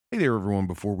Hey there, everyone.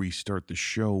 Before we start the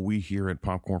show, we here at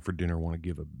Popcorn for Dinner want to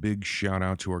give a big shout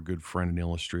out to our good friend and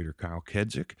illustrator, Kyle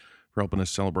Kedzik, for helping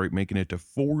us celebrate making it to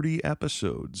 40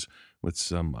 episodes with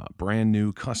some brand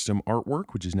new custom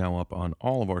artwork, which is now up on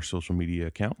all of our social media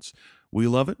accounts. We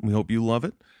love it. We hope you love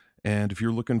it. And if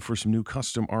you're looking for some new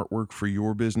custom artwork for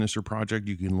your business or project,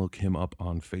 you can look him up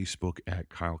on Facebook at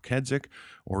Kyle Kedzik,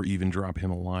 or even drop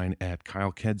him a line at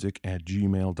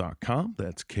kylekedzik@gmail.com.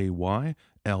 That's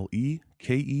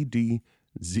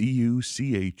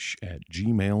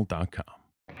KYLEKEDZUCH@gmail.com.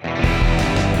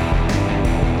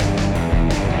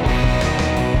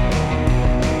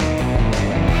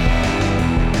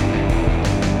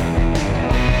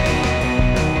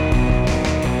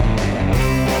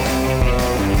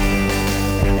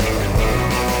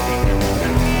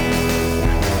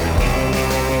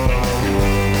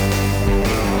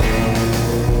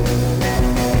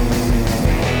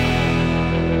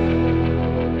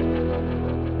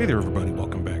 Hey there, everybody.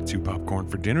 Welcome back to Popcorn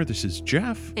for Dinner. This is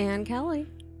Jeff. And Kelly.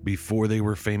 Before They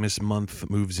Were Famous month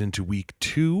moves into week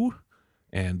 2,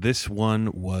 and this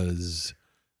one was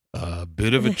a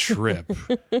bit of a trip.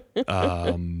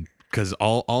 Because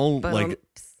all like,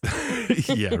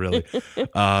 yeah, really.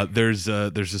 There's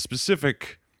a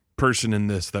specific person in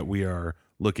this that we are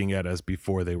looking at as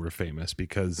before they were famous,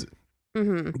 because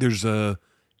there's a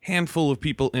handful of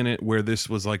people in it where this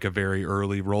was like a very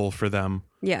early role for them.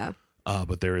 Yeah.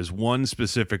 But there is one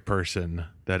specific person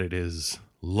that it is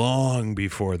long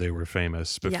before they were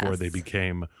famous, before they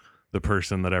became the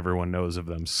person that everyone knows of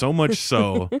them. So much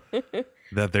so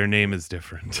that their name is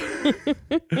different.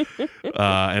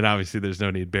 And obviously there's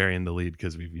no need burying the lead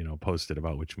because we've, posted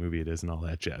about which movie it is and all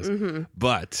that jazz.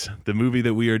 But the movie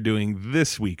that we are doing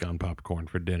this week on Popcorn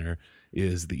for Dinner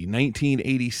is the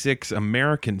 1986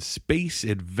 American space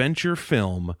adventure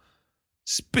film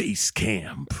Space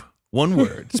Camp. One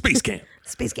word, Space Camp.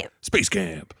 Space Camp. Space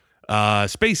Camp.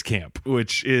 Space Camp,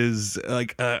 which is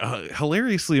like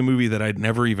hilariously a movie that I'd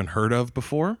never even heard of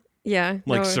before. Yeah.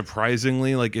 Like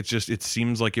surprisingly, like it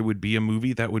seems like it would be a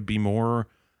movie that would be more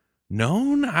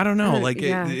known. I don't know. Like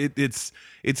it's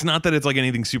not that it's like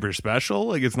anything super special.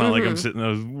 Like it's not like I'm sitting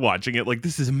there watching it like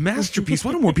this is a masterpiece.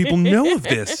 Why don't more people know of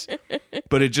this?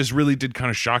 But it just really did kind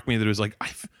of shock me that it was like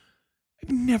I've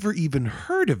never even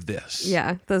heard of this.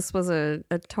 Yeah, this was a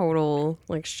total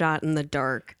like shot in the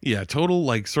dark. Yeah, total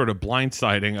like sort of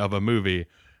blindsiding of a movie.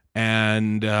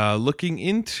 And looking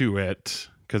into it,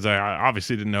 because I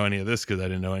obviously didn't know any of this because I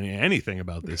didn't know anything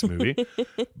about this movie,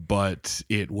 but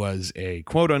it was a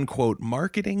quote unquote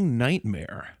marketing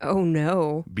nightmare. Oh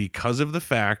no. Because of the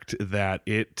fact that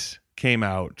it came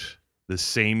out the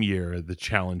same year the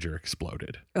Challenger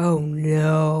exploded. Oh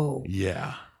no.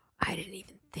 Yeah. I didn't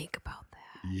even think about that.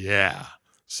 Yeah.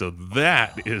 So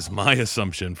that is my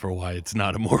assumption for why it's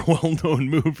not a more well-known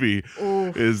movie.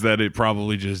 Oof. Is that it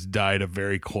probably just died a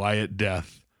very quiet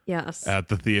death. Yes. At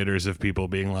the theaters of people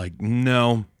being like,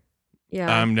 no,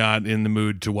 I'm not in the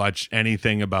mood to watch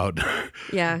anything about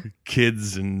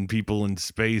kids and people in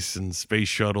space and space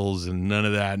shuttles and none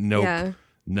of that. Nope. Yeah.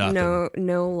 Nothing.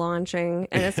 No launching.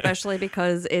 And especially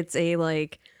because it's a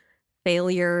like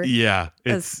failure. Yeah,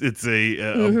 it's a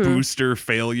booster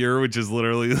failure, which is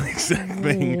literally the exact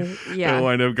thing. Yeah, it'll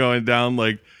wind up going down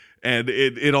like, and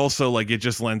it also like it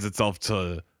just lends itself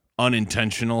to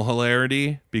unintentional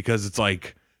hilarity because it's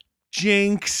like,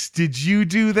 Jinx, did you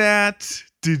do that?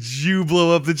 Did you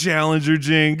blow up the Challenger,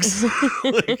 Jinx?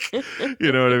 Like,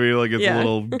 you know what I mean? Like it's a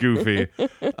little goofy.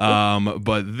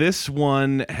 But this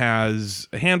one has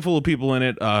a handful of people in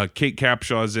it. Kate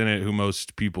Capshaw's in it, who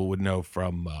most people would know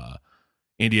from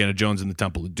Indiana Jones and the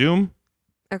Temple of Doom.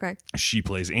 Okay. She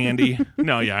plays Andy.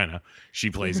 No, yeah, I know. She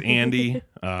plays Andy,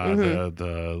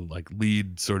 the like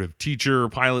lead sort of teacher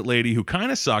pilot lady who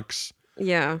kind of sucks.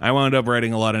 Yeah. I wound up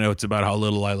writing a lot of notes about how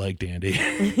little I liked Andy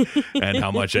and how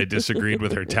much I disagreed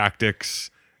with her tactics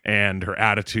and her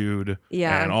attitude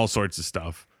and all sorts of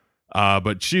stuff.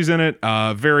 But she's in it.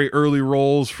 Very early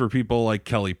roles for people like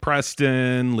Kelly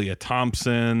Preston, Leah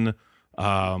Thompson,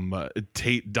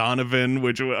 Tate Donovan,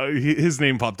 which his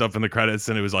name popped up in the credits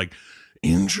and it was like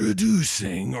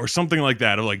introducing or something like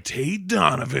that. I'm like, Tate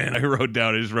Donovan. I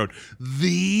just wrote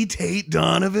the Tate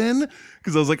Donovan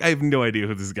because I was like, I have no idea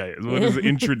who this guy is. What is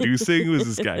introducing? Who is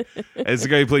this guy? It's the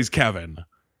guy who plays Kevin,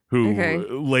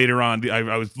 who later on,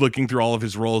 I was looking through all of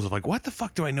his roles of like, what the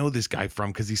fuck do I know this guy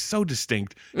from? Because he's so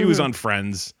distinct. He was on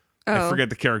Friends. I forget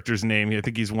the character's name. I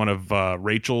think he's one of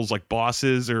Rachel's like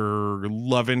bosses or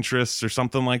love interests or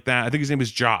something like that. I think his name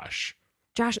is Joshua.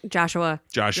 Joshua.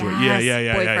 Yes,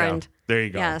 yeah. There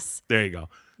you go. Yes. There you go.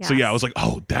 So yeah, I was like,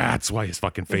 oh, that's why his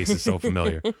fucking face is so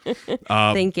familiar.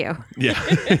 Thank you. Yeah.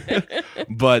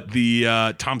 But the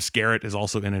Tom Skerritt is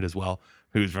also in it as well,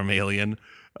 who's from Alien.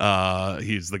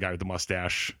 He's the guy with the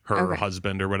mustache, her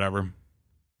husband or whatever.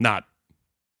 Not.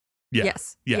 Yeah.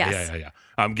 Yes. Yeah.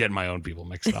 I'm getting my own people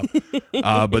mixed up.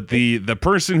 But the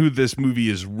person who this movie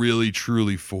is really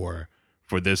truly for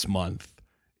this month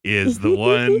is the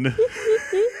one.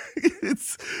 It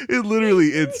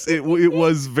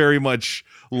was very much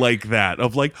like that,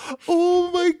 of like, oh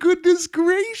my goodness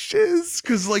gracious,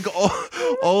 because like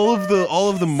all of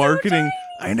the marketing,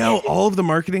 I know, all of the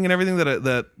marketing and everything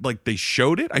that like they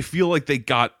showed it, I feel like they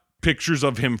got pictures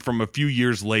of him from a few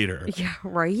years later, yeah,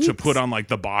 right, to put on like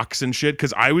the box and shit,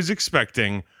 because I was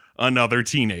expecting another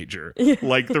teenager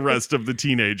like the rest of the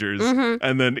teenagers,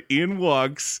 and then in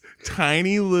walks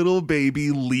tiny little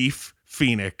baby Leaf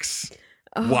Phoenix,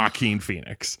 Joaquin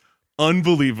Phoenix.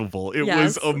 Unbelievable. It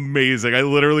was amazing. I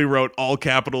literally wrote all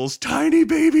capitals, tiny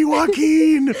baby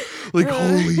Joaquin. Like,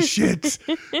 holy shit.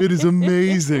 It is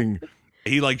amazing.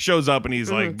 He like shows up and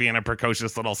he's like being a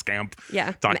precocious little scamp.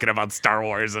 Yeah. Talking about Star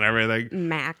Wars and everything.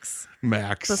 Max.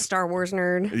 The Star Wars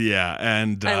nerd. Yeah.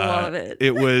 And I love it.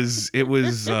 It was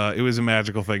a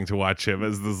magical thing to watch him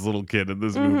as this little kid in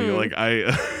this movie. Like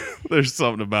there's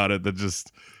something about it that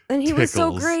just And he tickles. was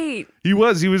so great. He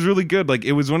was really good. Like,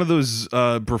 it was one of those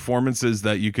performances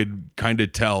that you could kind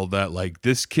of tell that like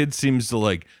this kid seems to,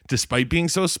 like, despite being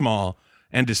so small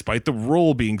and despite the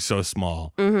role being so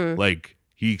small, like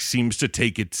he seems to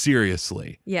take it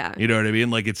seriously. Yeah. You know what I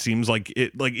mean? Like, it seems like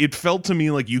it felt to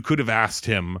me like you could have asked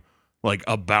him like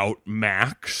about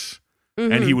Max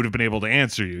and he would have been able to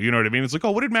answer you. You know what I mean? It's like, oh,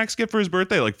 what did Max get for his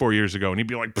birthday like 4 years ago? And he'd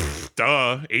be like,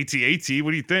 duh, AT-AT, what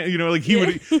do you think? You know, like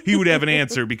he would have an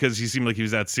answer because he seemed like he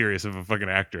was that serious of a fucking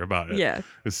actor about it. Yeah.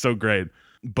 It's so great.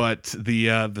 But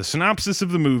the synopsis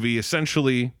of the movie,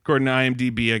 essentially, according to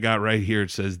IMDb, I got right here,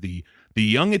 it says the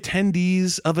young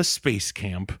attendees of a space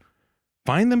camp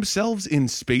find themselves in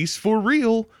space for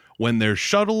real when their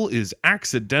shuttle is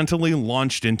accidentally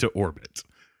launched into orbit.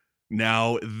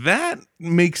 Now, that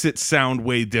makes it sound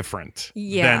way different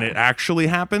than it actually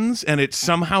happens, and it's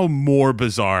somehow more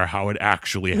bizarre how it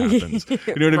actually happens. You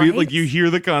know what I mean? Like, you hear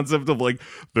the concept of, like,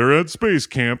 they're at space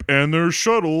camp, and their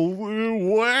shuttle,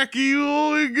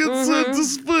 wacky, gets sent to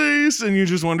space, and you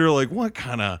just wonder, like, what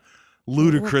kind of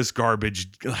ludicrous garbage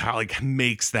how like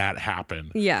makes that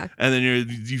happen. Yeah. And then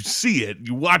you see it,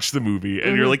 you watch the movie,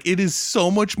 and you're like, it is so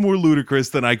much more ludicrous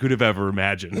than I could have ever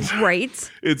imagined.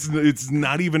 Right. It's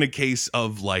not even a case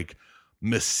of like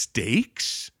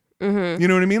mistakes. You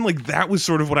know what I mean? Like, that was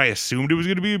sort of what I assumed it was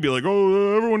going to be. It'd be like,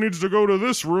 oh, everyone needs to go to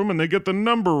this room, and they get the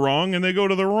number wrong, and they go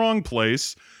to the wrong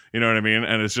place. You know what I mean?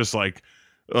 And it's just like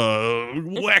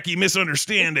wacky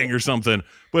misunderstanding or something.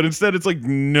 But instead, it's like,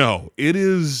 no, it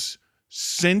is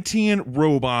sentient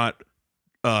robot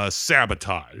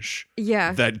sabotage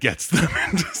that gets them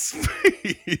into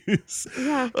space.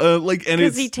 Like, and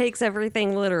because he takes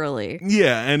everything literally.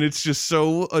 Yeah, and it's just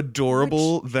so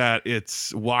adorable that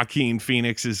it's Joaquin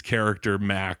Phoenix's character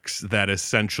Max that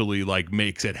essentially like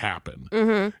makes it happen.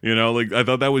 You know, like, I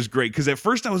thought that was great, because at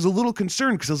first I was a little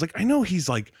concerned, because I was like, I know he's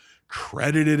like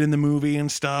credited in the movie and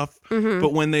stuff,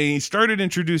 but when they started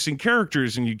introducing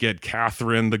characters, and you get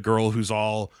Catherine, the girl who's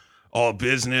all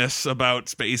business about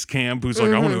space camp, who's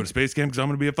like, I want to go to space camp because I'm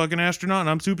going to be a fucking astronaut and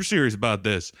I'm super serious about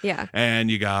this. Yeah.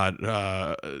 And you got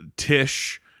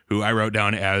Tish, who I wrote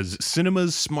down as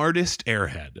cinema's smartest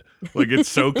airhead. Like, it's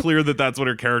so clear that that's what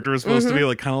her character is supposed to be,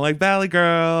 like, kind of like Valley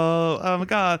Girl. Oh my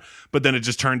God. But then it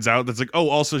just turns out that's like, oh,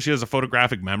 also she has a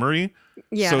photographic memory.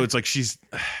 Yeah. So it's like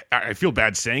I feel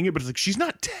bad saying it, but it's like, she's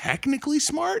not technically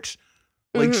smart.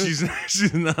 Like, she's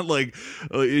not like,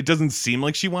 it doesn't seem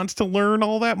like she wants to learn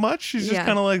all that much. She's just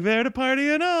kind of like there to party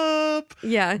it up.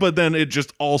 Yeah. But then it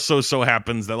just also so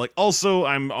happens that, like,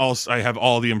 I have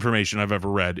all the information I've ever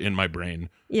read in my brain.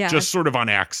 Yeah. Just sort of on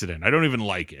accident. I don't even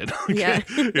like it. Yeah.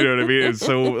 You know what I mean? It's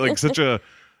so like such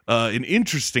an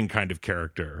interesting kind of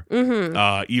character,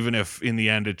 even if in the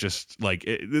end it just like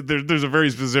there's a very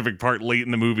specific part late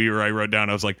in the movie where I wrote down,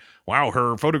 I was like, wow,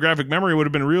 her photographic memory would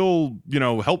have been real,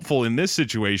 helpful in this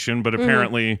situation, but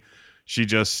apparently she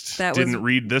just didn't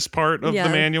read this part of the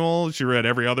manual. She read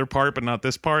every other part, but not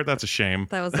this part. That's a shame.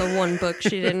 That was the one book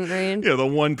she didn't read. Yeah,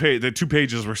 the 2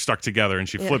 pages were stuck together, and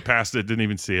she flipped past it, didn't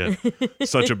even see it.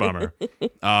 Such a bummer.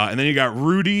 And then you got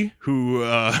Rudy, who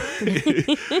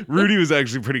Rudy was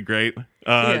actually pretty great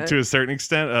to a certain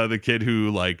extent. The kid who,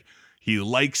 like, he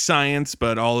likes science,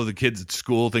 but all of the kids at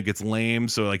school think it's lame.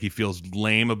 So like he feels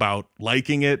lame about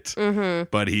liking it,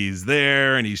 but he's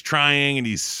there and he's trying and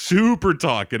he's super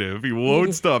talkative. He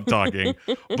won't stop talking,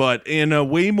 but in a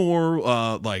way more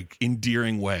like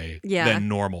endearing way than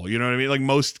normal. You know what I mean? Like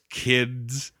most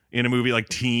kids in a movie, like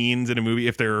teens in a movie,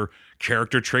 if their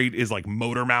character trait is like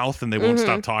motor mouth and they won't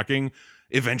stop talking,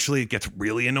 eventually it gets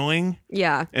really annoying.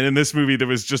 Yeah. And in this movie, there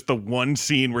was just the one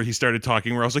scene where he started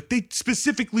talking where I was like, they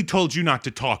specifically told you not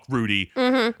to talk, Rudy.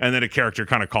 And then a character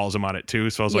kind of calls him on it too.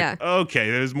 So I was like, okay,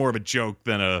 there's more of a joke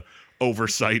than a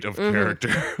oversight of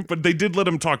character. But they did let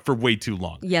him talk for way too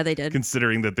long. Yeah, they did.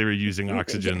 Considering that they were using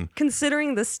oxygen.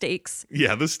 Considering the stakes.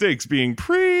 Yeah, the stakes being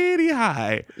pretty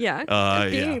high. Yeah.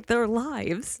 Being their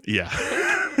lives. Yeah.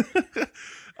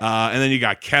 And then you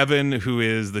got Kevin, who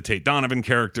is the Tate Donovan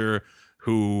character,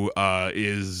 who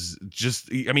is just,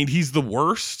 I mean, he's the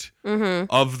worst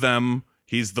of them.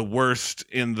 He's the worst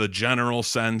in the general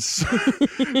sense.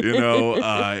 You know,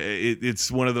 it's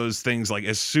one of those things, like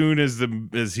as soon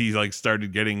as he like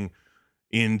started getting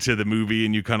into the movie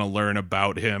and you kind of learn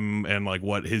about him and like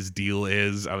what his deal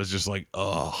is, I was just like,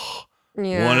 oh,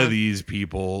 one of these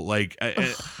people. Like,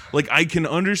 I can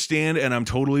understand, and I'm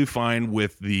totally fine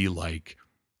with the like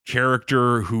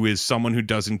character who is someone who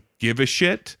doesn't give a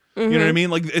shit. You know what I mean?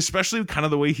 Like, especially kind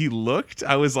of the way he looked.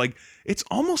 I was like, it's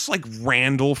almost like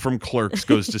Randall from Clerks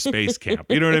goes to space camp.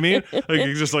 You know what I mean? Like,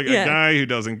 he's just like a guy who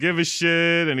doesn't give a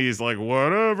shit, and he's like,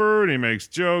 whatever, and he makes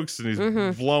jokes, and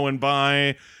he's blowing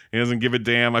by. He doesn't give a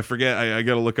damn. I forget. I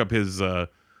got to look up his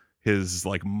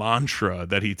like mantra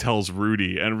that he tells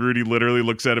Rudy, and Rudy literally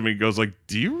looks at him and goes like,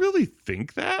 do you really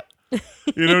think that?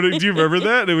 You know, do you remember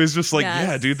that? And it was just like,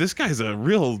 yeah, dude, this guy's a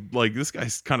real, like, this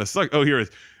guy's kind of suck. Oh, here it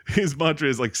is. His mantra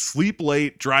is like, sleep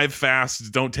late, drive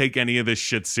fast, don't take any of this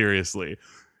shit seriously.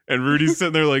 And Rudy's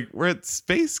sitting there like, we're at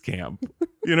space camp.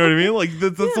 You know what I mean? Like,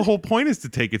 that's the whole point, is to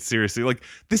take it seriously. Like,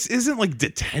 this isn't like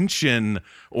detention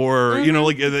or, you know,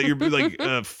 like that you're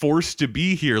like forced to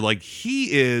be here. Like,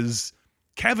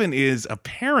 Kevin is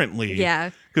apparently,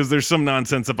 because there's some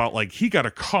nonsense about like, he got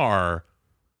a car,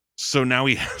 so now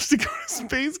he has to go to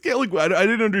space camp. Like, I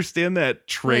didn't understand that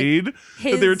trade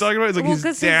that they were talking about.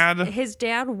 It's like, his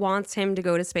dad wants him to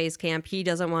go to space camp. He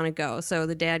doesn't want to go. So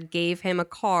the dad gave him a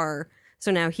car.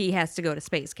 So now he has to go to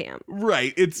space camp.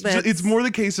 Right. It's more the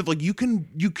case of like, you can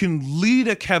lead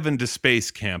a Kevin to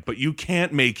space camp, but you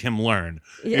can't make him learn.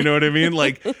 Yeah. You know what I mean?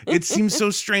 Like, it seems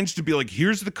so strange to be like,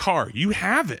 here's the car. You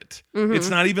have it. It's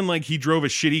not even like he drove a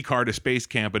shitty car to space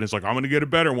camp and it's like, I'm going to get a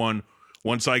better one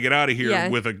once I get out of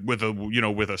here with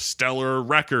a stellar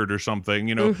record or something.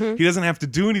 You know, he doesn't have to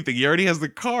do anything. He already has the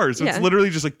car. So it's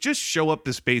literally just like, just show up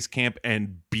to space camp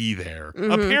and be there,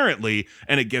 apparently,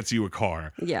 and it gets you a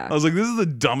car. Yeah. I was like, this is the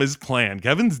dumbest plan.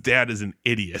 Kevin's dad is an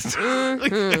idiot. Like,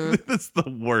 that's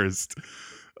the worst.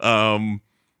 And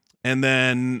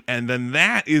then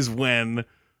that is when,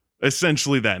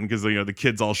 essentially then, because, you know, the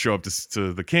kids all show up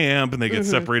to the camp and they get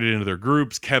separated into their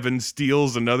groups. Kevin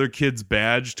steals another kid's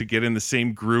badge to get in the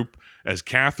same group as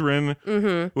Catherine,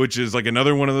 which is like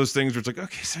another one of those things where it's like,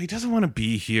 okay, so he doesn't want to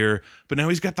be here, but now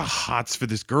he's got the hots for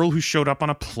this girl who showed up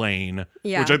on a plane,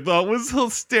 which I thought was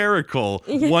hysterical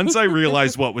once I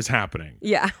realized what was happening.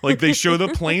 Yeah. Like, they show the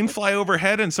plane fly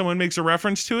overhead and someone makes a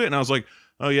reference to it, and I was like,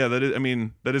 oh yeah, that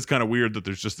is kind of weird that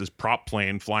there's just this prop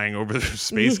plane flying over the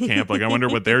space camp. Like, I wonder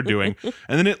what they're doing.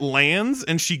 And then it lands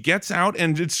and she gets out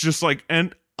and it's just like,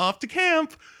 and off to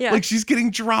camp. Yeah. Like, she's getting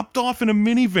dropped off in a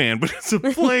minivan, but it's a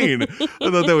plane.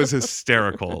 I thought that was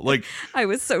hysterical. Like, I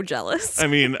was so jealous. I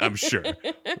mean, I'm sure.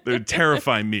 They would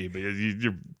terrify me, but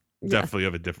you're definitely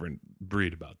of a different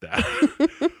breed about that.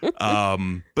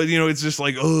 But, you know, it's just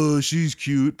like, oh, she's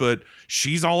cute, but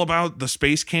she's all about the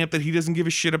space camp that he doesn't give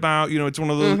a shit about. You know, it's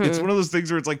one of those things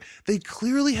where it's like, they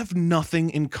clearly have nothing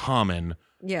in common.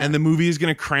 Yeah. And the movie is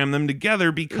going to cram them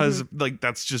together because like,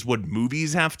 that's just what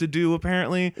movies have to do,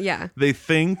 apparently. Yeah. They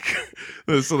think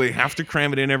so they have to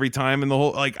cram it in every time. And the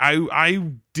whole, like, I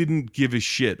didn't give a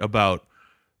shit about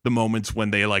the moments when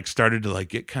they like started to like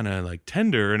get kind of like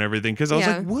tender and everything, because I was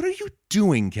like, what are you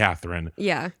doing, Catherine?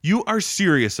 Yeah. You are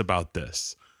serious about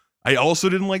this. I also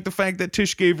didn't like the fact that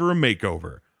Tish gave her a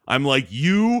makeover. I'm like,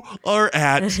 you are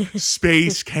at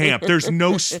space camp. There's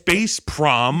no space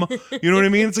prom. You know what I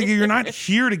mean? It's like, you're not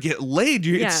here to get laid.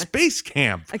 You're at space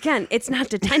camp. Again, it's not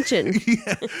detention.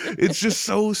 It's just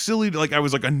so silly. Like, I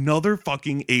was like, another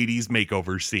fucking 80s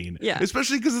makeover scene. Yeah.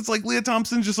 Especially because it's like Leah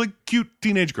Thompson's just like cute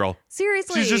teenage girl.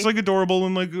 Seriously. She's just like adorable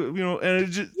and like, you know, and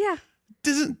it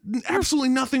just absolutely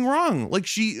nothing wrong. Like,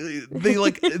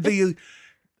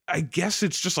 I guess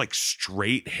it's just like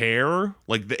straight hair,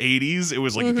 like the 80s. It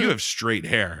was like, if you have straight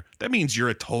hair, that means you're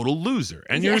a total loser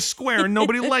and you're a square and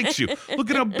nobody likes you. Look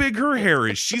at how big her hair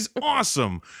is. She's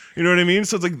awesome. You know what I mean?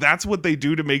 So it's like, that's what they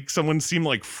do to make someone seem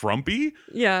like frumpy.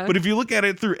 Yeah. But if you look at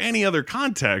it through any other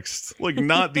context, like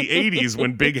not the 80s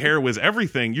when big hair was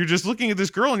everything, you're just looking at this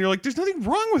girl and you're like, there's nothing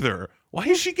wrong with her. Why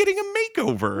is she getting a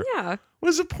makeover? Yeah. What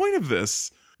is the point of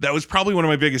this? That was probably one of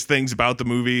my biggest things about the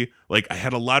movie. Like, I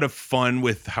had a lot of fun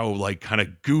with how, like, kind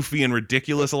of goofy and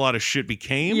ridiculous a lot of shit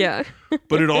became. Yeah.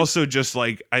 But it also just,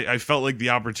 like, I felt like the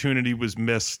opportunity was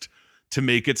missed to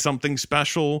make it something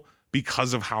special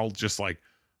because of how just, like,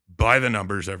 by the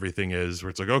numbers everything is. Where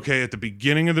it's like, okay, at the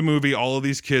beginning of the movie, all of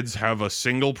these kids have a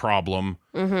single problem.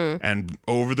 And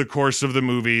over the course of the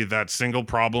movie, that single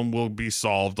problem will be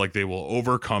solved. Like, they will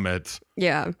overcome it.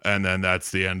 Yeah. And then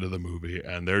that's the end of the movie.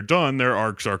 And they're done. Their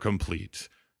arcs are complete.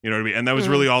 You know what I mean? And that was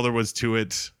really all there was to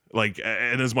it. Like,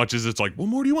 and as much as it's like, what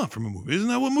more do you want from a movie? Isn't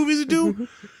that what movies do?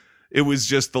 It was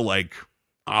just the, like,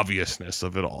 obviousness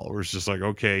of it all. Where it's just like,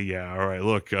 okay, yeah, all right,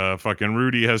 look, fucking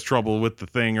Rudy has trouble with the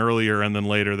thing earlier, and then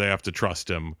later they have to trust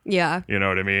him. Yeah. You know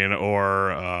what I mean?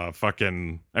 Or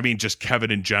just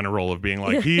Kevin in general, of being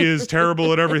like, he is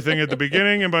terrible at everything at the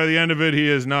beginning, and by the end of it, he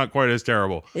is not quite as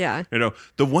terrible. Yeah. You know,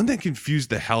 the one that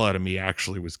confused the hell out of me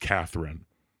actually was Catherine.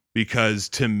 Because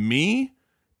to me,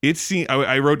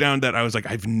 I wrote down that I was like,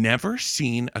 I've never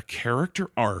seen a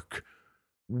character arc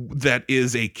that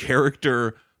is a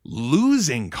character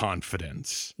losing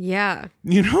confidence. Yeah.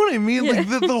 You know what I mean? Like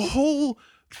the whole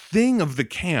thing of the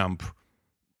camp,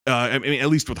 I mean, at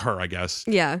least with her, I guess.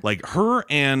 Yeah. Like her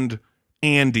and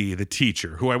Andy, the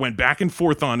teacher, who I went back and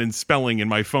forth on in spelling in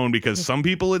my phone because some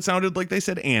people it sounded like they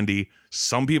said Andy.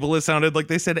 Some people it sounded like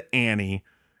they said Annie.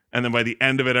 And then by the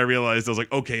end of it, I realized I was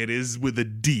like, okay, it is with a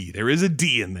D. There is a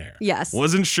D in there. Yes.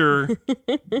 Wasn't sure.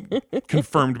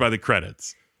 Confirmed by the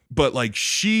credits. But like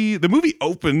the movie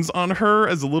opens on her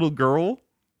as a little girl.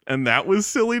 And that was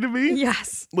silly to me.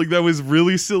 Yes. Like that was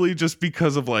really silly just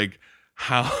because of like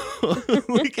how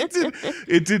like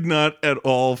it did not at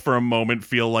all for a moment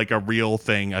feel like a real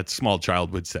thing a small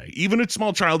child would say. Even a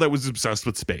small child that was obsessed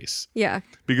with space. Yeah.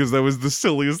 Because that was the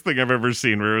silliest thing I've ever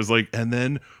seen, where it was like, and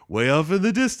then way off in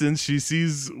the distance, she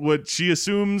sees what she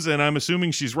assumes, and I'm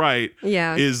assuming she's right,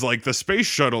 is like the space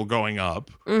shuttle going up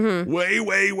way,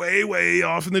 way, way, way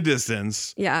off in the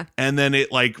distance. Yeah. And then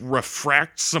it like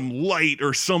refracts some light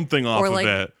or something off of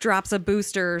it. Drops a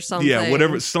booster or something. Yeah,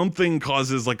 whatever. Something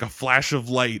causes like a flash of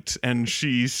light, and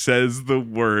she says the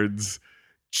words,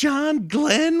 "John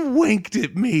Glenn winked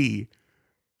at me."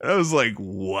 I was like,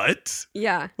 what?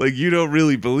 Yeah. Like, you don't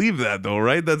really believe that though,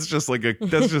 right? That's just like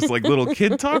little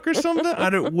kid talk or something.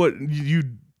 I don't, what you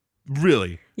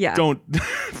really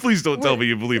please don't tell me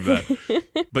you believe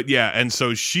that. But yeah. And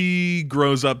so she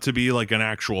grows up to be like an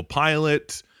actual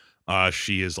pilot.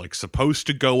 She is like supposed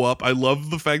to go up. I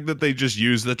love the fact that they just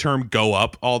use the term go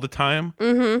up all the time.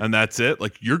 And that's it.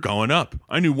 Like, you're going up.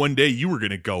 I knew one day you were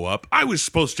going to go up. I was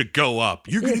supposed to go up.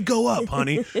 You're going to go up,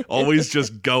 honey. Always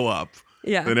just go up.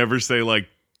 Yeah. They never say like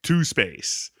to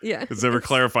space. Yeah. It's never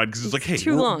clarified because it's like, hey,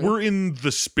 we're in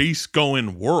the space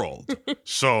going world.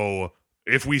 So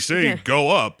if we say go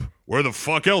up, where the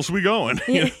fuck else we going?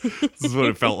 You know, this is what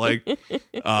it felt like.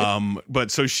 But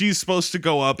so she's supposed to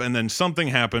go up and then something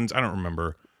happens. I don't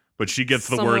remember. But she gets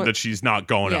the word that she's not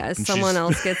going up. Yeah, someone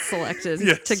else gets selected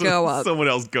to so go up. Someone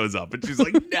else goes up. And she's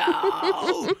like,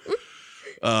 no.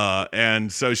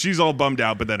 And so she's all bummed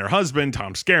out. But then her husband,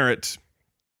 Tom Skerritt,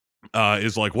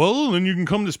 is like, well, then you can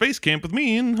come to space camp with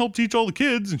me and help teach all the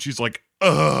kids. And she's like,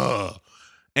 ugh.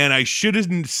 And I should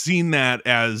have seen that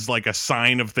as like a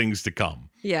sign of things to come.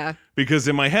 Yeah. Because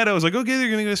in my head, I was like, okay, they're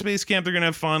going to go to space camp. They're going to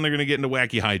have fun. They're going to get into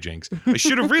wacky hijinks. I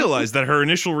should have realized that her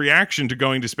initial reaction to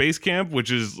going to space camp,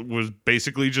 was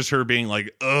basically just her being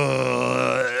like,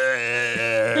 ugh.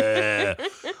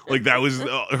 Like that was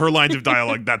her lines of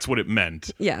dialogue. That's what it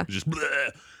meant. Yeah. Just bleh.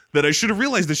 That I should have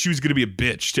realized that she was going to be a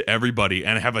bitch to everybody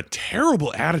and have a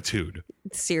terrible attitude.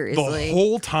 Seriously. The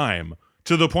whole time.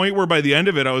 To the point where by the end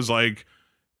of it, I was like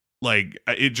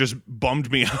it just bummed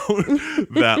me out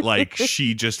that like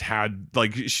she just had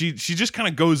like she just kind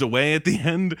of goes away at the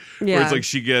end. Yeah. Where it's like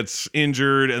she gets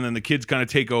injured and then the kids kind of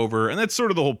take over. And that's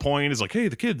sort of the whole point, is like, hey,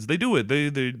 the kids, they do it.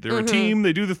 They're a team.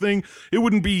 They do the thing. It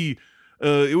wouldn't be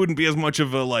as much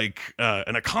of a like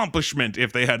an accomplishment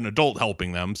if they had an adult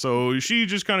helping them. So she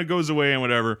just kind of goes away and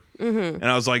whatever. And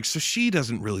I was like, so she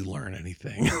doesn't really learn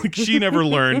anything. Like, she never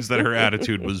learns that her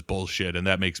attitude was bullshit, and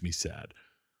that makes me sad.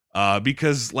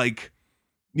 Because like,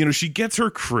 you know, she gets her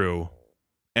crew,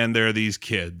 and there are these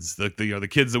kids, the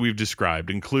kids that we've described,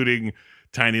 including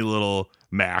tiny little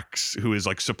Max, who is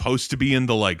like supposed to be in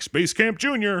the like Space Camp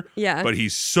Junior. Yeah. But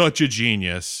he's such a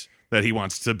genius that he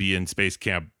wants to be in Space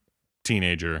Camp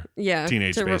Teenage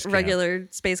Space regular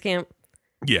Space Camp.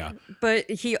 Yeah. But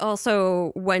he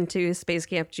also went to Space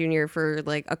Camp Junior for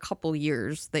like a couple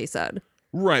years, they said.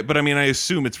 Right, but I mean, I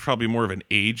assume it's probably more of an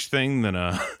age thing than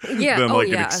an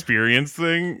experience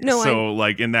thing. No, so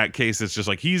like in that case, it's just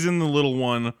like he's in the little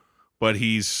one, but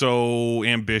he's so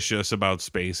ambitious about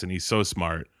space and he's so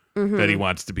smart that he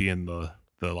wants to be in the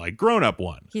like grown up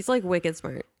one. He's like wicked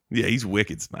smart. Yeah, he's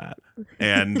wicked smart.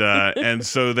 And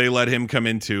so they let him come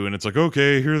into, and it's like,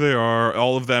 okay, here they are,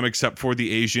 all of them except for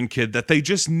the Asian kid that they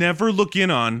just never look in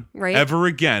on ever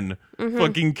again.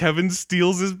 Fucking Kevin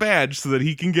steals his badge so that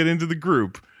he can get into the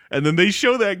group. And then they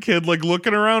show that kid like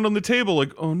looking around on the table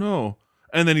like, oh no.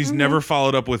 And then he's never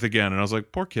followed up with again. And I was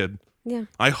like, poor kid. Yeah.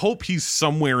 I hope he's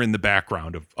somewhere in the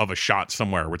background of a shot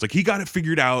somewhere where it's like, he got it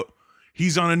figured out.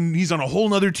 He's on a whole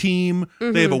nother team.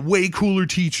 They have a way cooler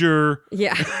teacher.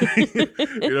 Yeah.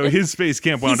 His space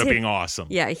camp wound up being awesome.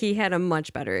 Yeah, he had a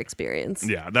much better experience.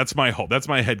 Yeah, that's my hope. That's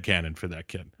my headcanon for that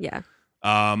kid. Yeah.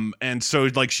 And so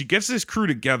like she gets this crew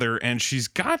together and she's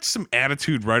got some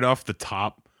attitude right off the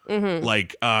top.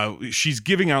 Like she's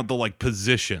giving out the like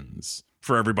positions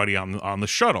for everybody on the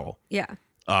shuttle. Yeah.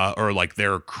 Or like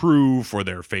their crew for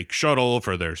their fake shuttle,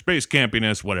 for their space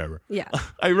campiness, whatever. Yeah.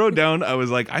 I wrote down, I was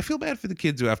like, I feel bad for the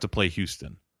kids who have to play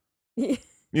Houston.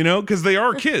 Because they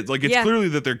are kids. Like, it's clearly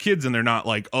that they're kids and they're not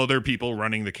like other people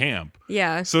running the camp.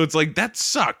 Yeah. So it's like, that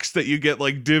sucks that you get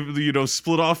like,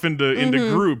 split off into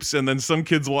groups and then some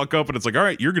kids walk up and it's like, all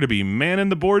right, you're going to be manning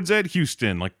the boards at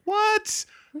Houston. Like, what?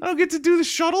 I don't get to do the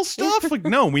shuttle stuff? Like,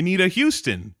 no, we need a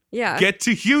Houston. Yeah. Get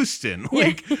to Houston.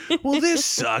 Like, well, this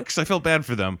sucks. I felt bad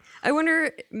for them. I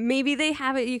wonder, maybe they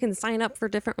have it, you can sign up for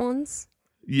different ones.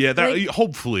 Yeah,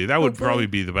 hopefully that would probably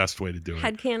be the best way to do it.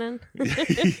 Headcanon.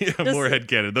 Yeah, more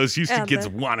headcanon. Those Houston kids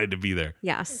wanted to be there.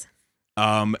 Yes.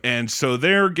 And so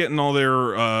they're getting all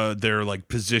their like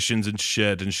positions and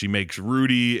shit, and she makes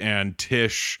Rudy and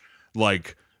Tish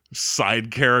like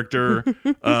side character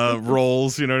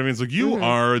roles, you know what I mean? It's like, you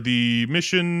are the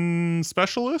mission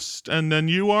specialist and then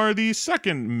you are the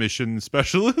second mission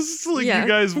specialist. Like, you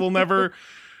guys will never,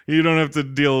 you don't have to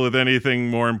deal with anything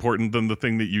more important than the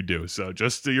thing that you do, so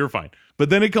just you're fine. But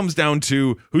then it comes down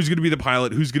to who's going to be the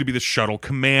pilot, who's going to be the shuttle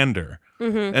commander.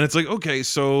 And it's like, okay,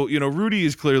 so Rudy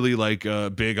is clearly like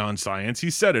big on science. He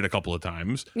said it a couple of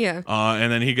times. Yeah.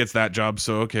 And then he gets that job,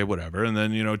 so okay, whatever. And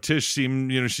then Tish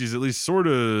seemed, she's at least sort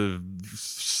of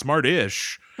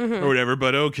smart-ish or whatever.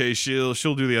 But okay, she'll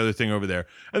do the other thing over there.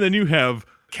 And then you have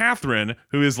Catherine,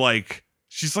 who is like,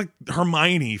 she's like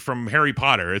Hermione from Harry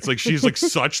Potter. It's like she's like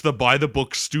such the by the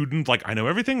book student. Like, I know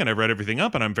everything and I've read everything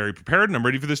up and I'm very prepared and I'm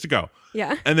ready for this to go.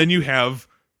 Yeah. And then you have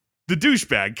the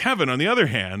douchebag Kevin on the other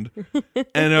hand,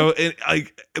 and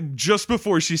just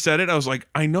before she said it, I was like,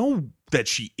 I know that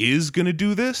she is gonna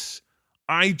do this.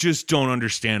 I just don't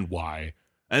understand why.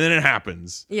 And then it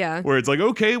happens. Yeah. Where it's like,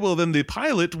 okay, well then the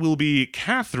pilot will be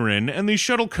Catherine and the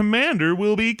shuttle commander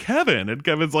will be Kevin. And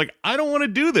Kevin's like, I don't want to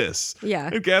do this. Yeah.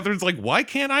 And Catherine's like, why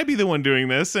can't I be the one doing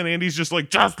this? And Andy's just like,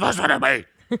 just listen to me.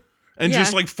 And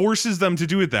just like forces them to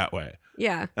do it that way.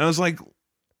 Yeah. And I was like,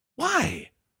 why?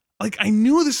 Like, I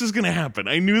knew this was going to happen.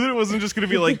 I knew that it wasn't just going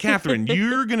to be like, Catherine,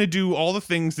 you're going to do all the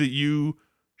things that you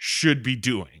should be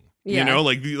doing. Yeah.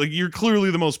 Like you're clearly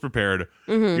the most prepared.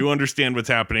 You understand what's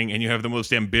happening and you have the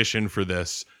most ambition for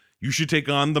this. You should take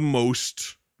on the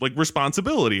most like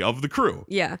responsibility of the crew.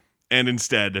 Yeah. And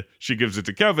instead, she gives it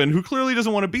to Kevin, who clearly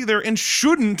doesn't want to be there and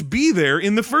shouldn't be there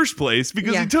in the first place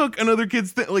because he took another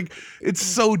kid's thing. Like, it's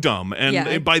so dumb.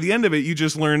 And by the end of it, you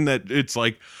just learn that it's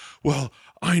like, well,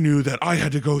 I knew that I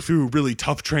had to go through really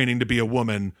tough training to be a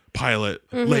woman pilot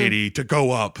lady to go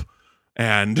up.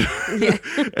 And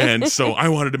and so I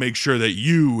wanted to make sure that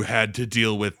you had to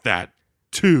deal with that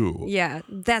too. Yeah,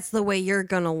 that's the way you're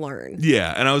gonna learn.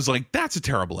 Yeah, and I was like, that's a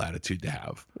terrible attitude to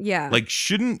have. Yeah. Like,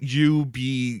 shouldn't you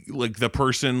be like the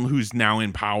person who's now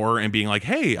in power and being like,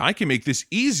 hey, I can make this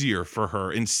easier for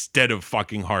her instead of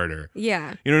fucking harder?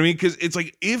 Yeah. You know what I mean? Because it's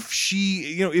like, if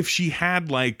she had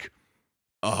like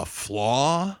a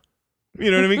flaw,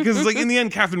 you know what I mean? Because it's like, in the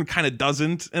end, Catherine kind of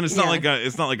doesn't, and it's not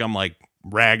like I'm like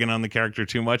ragging on the character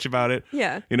too much about it.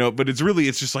 Yeah. But it's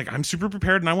just like, I'm super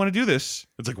prepared and I want to do this.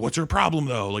 It's like, what's her problem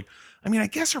though? Like, I mean, I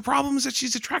guess her problem is that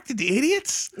she's attracted to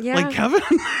idiots. Yeah. Like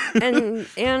Kevin.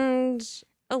 and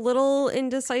a little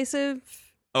indecisive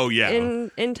Oh yeah.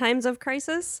 In times of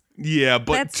crisis. Yeah,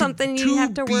 but that's something you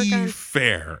have to work on.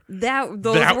 Fair, that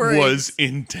was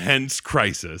intense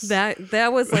crisis. That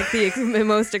was like the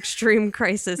most extreme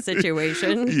crisis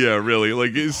situation. Yeah, really.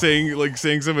 Like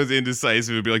saying someone's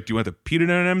indecisive would be like, "Do you want the peanut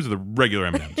M&Ms or the regular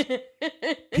M&Ms?"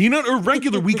 Peanut or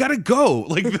regular? We gotta go.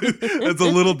 Like that's a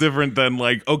little different than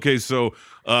like, okay, so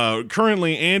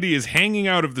currently Andy is hanging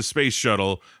out of the space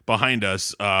shuttle behind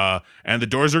us, and the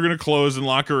doors are gonna close and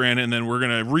lock her in, and then we're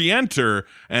gonna re-enter,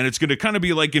 and it's gonna kind of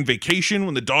be like in Vacation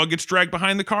when the dog gets dragged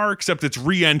behind the car, except it's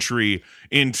re-entry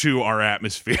into our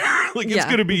atmosphere. Like it's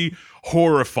gonna be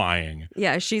horrifying.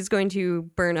 Yeah, she's going to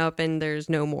burn up and there's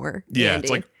no more. Yeah, Andy.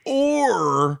 it's like,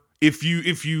 or if you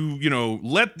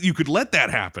you could let that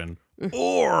happen,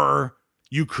 or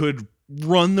you could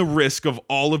run the risk of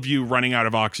all of you running out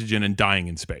of oxygen and dying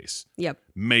in space. Yep.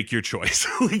 Make your choice.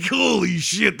 Like, holy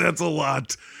shit, that's a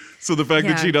lot. So the fact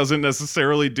that she doesn't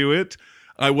necessarily do it,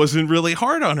 I wasn't really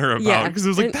hard on her about, because it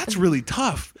was like, that's really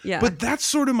tough. Yeah. But that's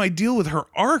sort of my deal with her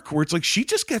arc, where it's like she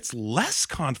just gets less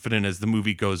confident as the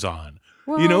movie goes on.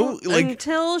 Well, like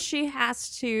until she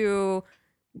has to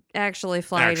actually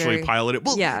pilot it.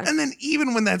 Well, yeah. And then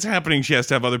even when that's happening, she has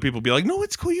to have other people be like, no,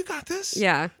 it's cool, you got this.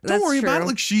 Yeah, don't worry about it.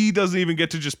 Like, she doesn't even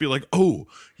get to just be like, oh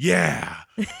yeah.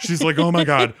 She's like, oh my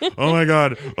god, oh my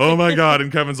god, oh my god.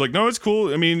 And Kevin's like, no, it's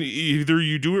cool. I mean, either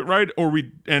you do it right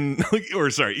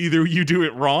either you do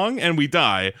it wrong and we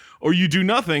die, or you do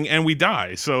nothing and we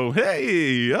die. So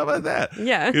hey, how about that?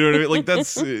 Yeah. You know what I mean? Like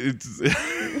that's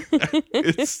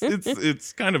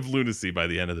it's kind of lunacy by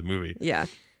the end of the movie. Yeah.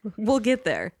 We'll get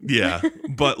there. Yeah.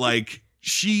 But like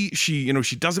she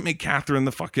doesn't make Catherine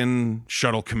the fucking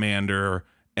shuttle commander.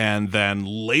 And then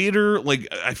later, like,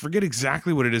 I forget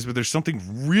exactly what it is, but there's something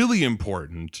really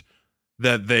important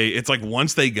that it's like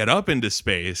once they get up into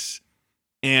space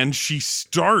and she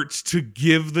starts to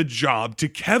give the job to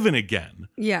Kevin again.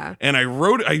 Yeah. And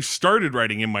I started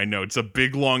writing in my notes a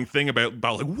big long thing about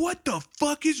like, what the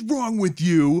fuck is wrong with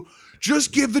you?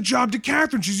 Just give the job to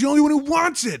Catherine. She's the only one who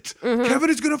wants it. Mm-hmm. Kevin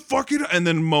is going to fuck it. And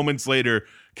then moments later,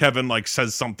 Kevin like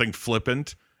says something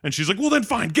flippant. And she's like, well, then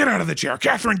fine. Get out of the chair.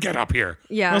 Catherine, get up here.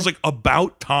 Yeah. And I was like,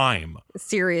 about time.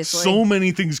 Seriously. So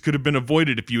many things could have been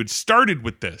avoided if you had started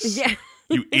with this. Yeah.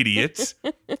 You idiots.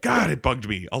 God, it bugged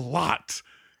me a lot.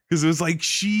 Because it was like,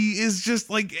 she is just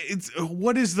like,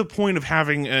 what is the point of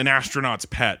having an astronaut's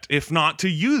pet if not to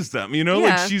use them? You know,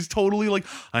 yeah. Like she's totally like,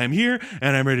 I am here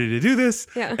and I'm ready to do this.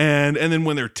 Yeah. And then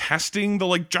when they're testing the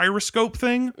like gyroscope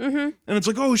thing, mm-hmm. and it's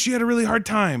like, oh, she had a really hard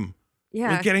time.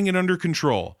 Yeah. Like getting it under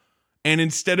control. And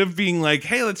instead of being like,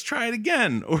 hey, let's try it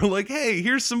again, or like, hey,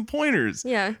 here's some pointers.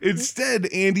 Yeah. Instead,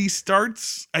 Andy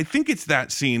starts, I think it's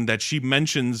that scene that she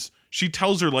mentions, she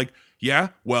tells her like, yeah,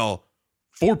 well,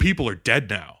 4 people are dead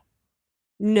now.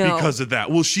 No. Because of that.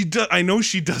 Well, I know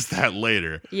she does that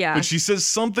later. Yeah. But she says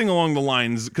something along the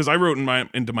lines, because I wrote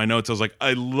into my notes, I was like,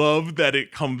 I love that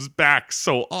it comes back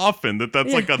so often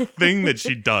that's like a thing that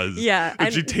she does. Yeah.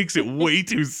 But she takes it way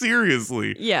too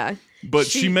seriously. Yeah. But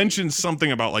she mentions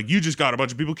something about like, you just got a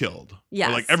bunch of people killed. Yeah.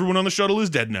 Or like everyone on the shuttle is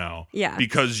dead now. Yeah.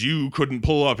 Because you couldn't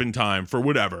pull up in time for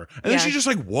whatever. And then she just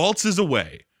like waltzes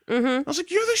away. Mm-hmm. I was like,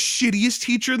 you're the shittiest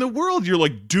teacher in the world. You're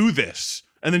like, do this.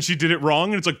 And then she did it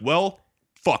wrong. And it's like, well,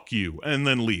 fuck you. And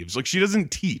then leaves. Like she doesn't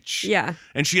teach. Yeah.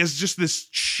 And she has just this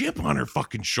chip on her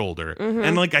fucking shoulder. Mm-hmm.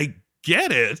 And like, I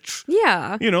get it.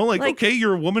 Yeah. You know, like, okay,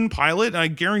 you're a woman pilot. I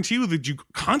guarantee you that you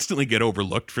constantly get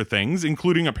overlooked for things,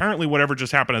 including apparently whatever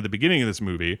just happened at the beginning of this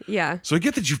movie. Yeah. So I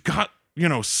get that you've got,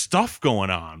 stuff going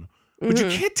on, but you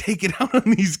can't take it out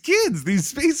on these kids, these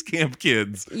space camp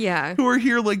kids. Yeah. Who are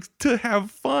here like to have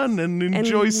fun and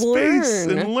enjoy space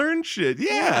and learn shit.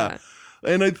 Yeah.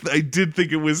 And I did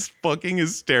think it was fucking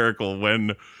hysterical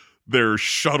when their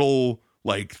shuttle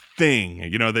like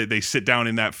thing, they sit down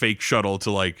in that fake shuttle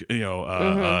to like,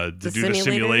 to do the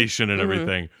simulation and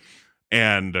everything.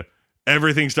 And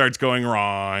everything starts going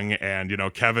wrong. And,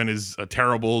 Kevin is a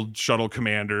terrible shuttle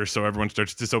commander. So everyone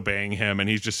starts disobeying him. And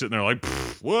he's just sitting there like,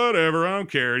 whatever, I don't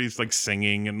care. And he's like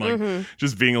singing and like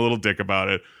just being a little dick about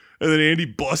it. And then Andy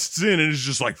busts in and is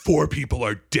just like, 4 people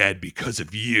are dead because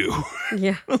of you.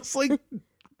 Yeah. It's like,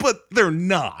 but they're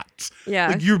not. Yeah.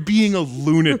 Like, you're being a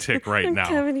lunatic right and now.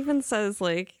 Kevin even says,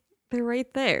 like, they're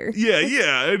right there.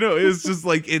 Yeah, I know. It's just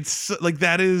like, it's like,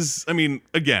 that is, I mean,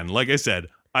 again, like I said,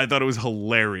 I thought it was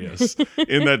hilarious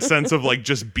in that sense of like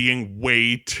just being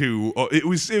way too, it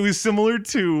was similar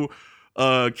to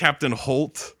Captain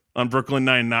Holt on Brooklyn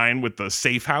Nine-Nine with the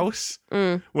safe house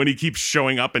when he keeps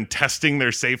showing up and testing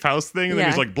their safe house thing. And then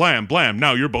he's like, blam, blam,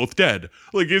 now you're both dead.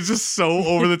 Like, it's just so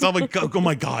over the top. Like, oh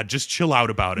my God, just chill out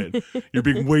about it. You're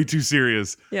being way too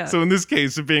serious. Yeah. So in this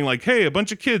case of being like, hey, a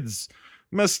bunch of kids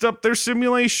messed up their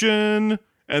simulation.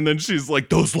 And then she's like,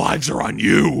 those lives are on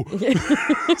you.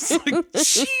 It's like,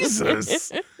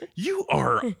 Jesus, you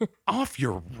are off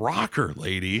your rocker,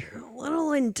 lady. You're a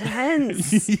little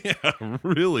intense. Yeah,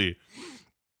 really.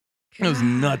 That was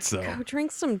nuts, though. Go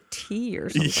drink some tea or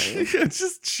something. Yeah,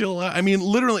 just chill out. I mean,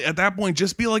 literally, at that point,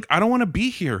 just be like, I don't want to be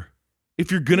here.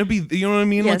 If you're going to be, you know what I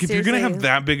mean? Yeah, like, if you're going to seriously. have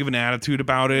that big of an attitude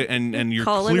about it and you're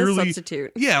Call in a clearly...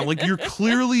 substitute. Yeah, like, you're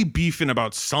clearly beefing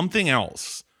about something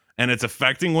else, and it's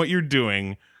affecting what you're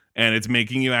doing, and it's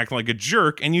making you act like a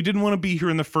jerk, and you didn't want to be here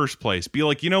in the first place. Be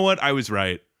like, you know what? I was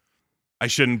right. I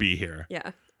shouldn't be here.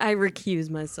 Yeah. I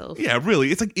recuse myself. Yeah,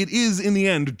 really. It's like, it is in the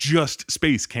end just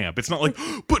space camp. It's not like,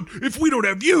 but if we don't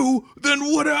have you, then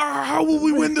what? How will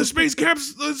we win the space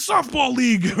camp's softball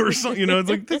league or something? You know,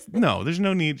 it's like, no, there's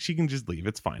no need. She can just leave.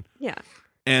 It's fine. Yeah.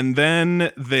 And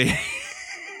then they...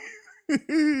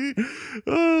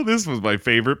 Oh, this was my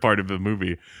favorite part of the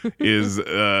movie is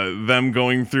them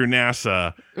going through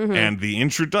NASA and the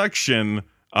introduction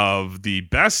of the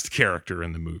best character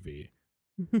in the movie,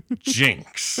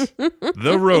 Jinx,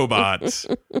 the robot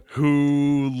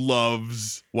who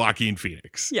loves Joaquin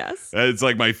Phoenix. Yes. It's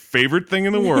like my favorite thing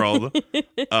in the world.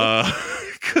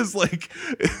 Because like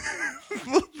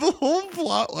the whole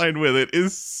plot line with it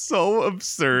is so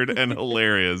absurd and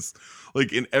hilarious.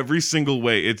 Like in every single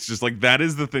way, it's just like that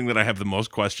is the thing that I have the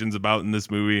most questions about in this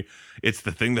movie. It's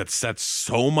the thing that sets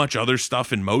so much other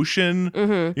stuff in motion. You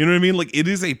know what I mean? Like it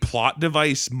is a plot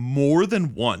device more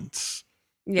than once.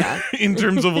 Yeah. In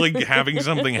terms of like having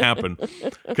something happen.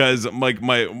 Because like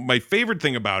my favorite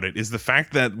thing about it is the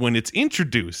fact that when it's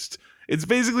introduced, it's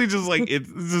basically just like it's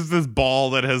just this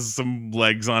ball that has some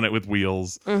legs on it with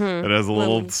wheels. It has a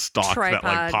little stalk tripod. that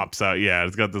like pops out. Yeah,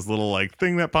 it's got this little like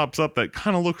thing that pops up that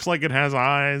kind of looks like it has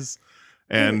eyes,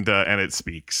 and it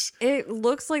speaks. It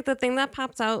looks like the thing that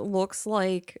pops out looks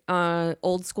like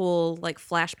old school like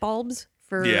flash bulbs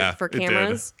for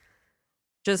cameras.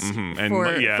 Just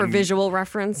for visual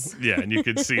reference. Yeah, and you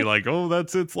could see like, oh,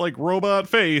 that's its like robot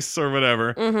face or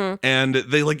whatever. And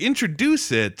they like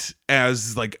introduce it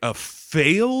as like a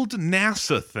failed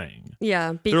NASA thing.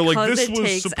 Yeah, because like, this it was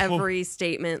takes every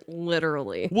statement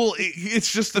literally. Well,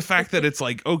 it's just the fact that it's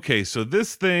like, okay, so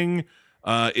this thing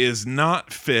is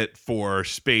not fit for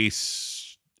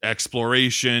space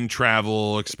exploration,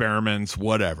 travel, experiments,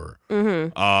 whatever.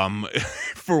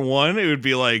 For one, it would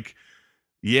be like,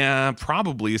 yeah,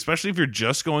 probably, especially if you're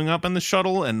just going up in the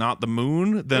shuttle and not the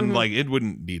moon, then like it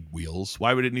wouldn't need wheels.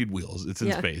 Why would it need wheels? It's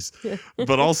in space.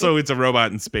 But also it's a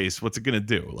robot in space. What's it going to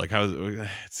do? Like it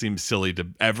seems silly to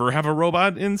ever have a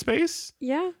robot in space.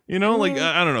 Yeah. You know, like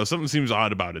I don't know, something seems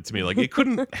odd about it to me. Like it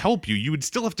couldn't help you. You would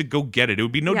still have to go get it. It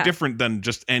would be no different than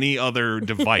just any other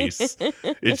device.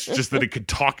 It's just that it could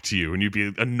talk to you and you'd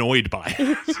be annoyed by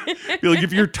it. Be like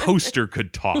if your toaster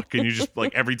could talk and you just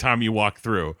like every time you walk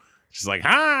through, she's like,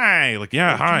 hi. Like,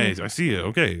 yeah, hi. I see you.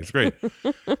 Okay, it's great.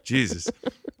 Jesus.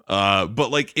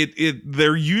 But like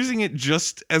they're using it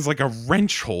just as like a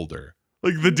wrench holder.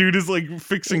 Like the dude is like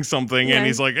fixing something and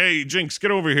he's like, hey, Jinx,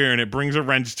 get over here. And it brings a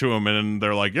wrench to him. And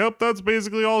they're like, yep, that's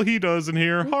basically all he does in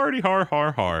here. Hardy har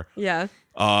har har. Yeah.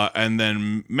 And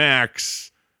then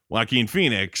Max, Joaquin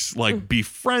Phoenix, like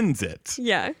befriends it.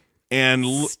 Yeah. And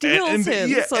steals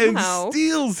him somehow. And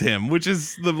steals him, which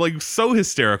is the like so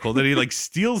hysterical that he like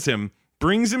steals him,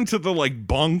 brings him to the like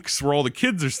bunks where all the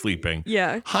kids are sleeping.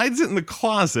 Yeah. Hides it in the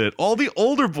closet. All the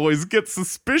older boys get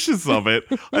suspicious of it.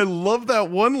 I love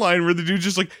that one line where the dude's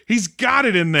just like, he's got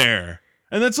it in there.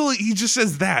 And that's all he just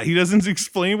says that. He doesn't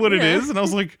explain what it is. And I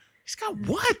was like, he's got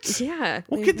what? Yeah.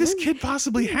 What could this kid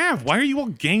possibly have? Why are you all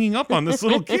ganging up on this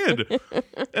little kid?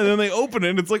 And then they open it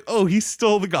and it's like, oh, he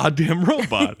stole the goddamn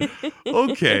robot.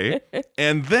 Okay.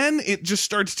 And then it just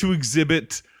starts to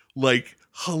exhibit like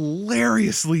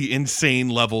hilariously insane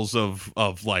levels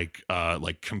of like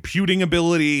computing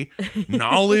ability,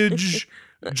 knowledge,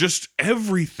 just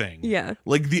everything. Yeah.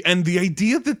 Like the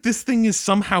idea that this thing is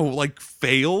somehow like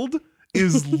failed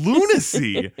is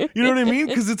lunacy. You know what I mean?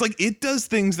 Because it's like it does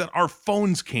things that our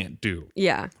phones can't do.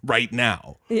 Yeah. Right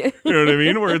now. Yeah. You know what I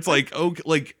mean? Where it's like, okay,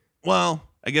 like, well,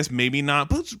 I guess maybe not,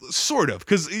 but sort of.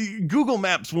 Because Google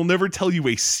Maps will never tell you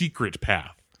a secret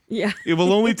path. Yeah. It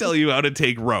will only tell you how to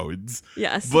take roads.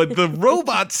 Yes. But the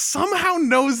robot somehow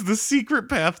knows the secret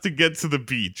path to get to the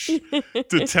beach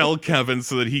to tell Kevin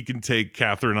so that he can take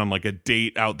Catherine on like a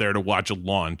date out there to watch a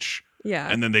launch. Yeah.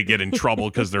 And then they get in trouble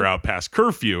because they're out past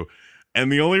curfew.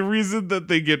 And the only reason that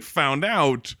they get found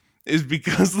out is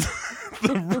because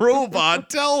the robot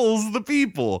tells the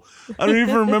people. I don't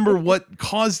even remember what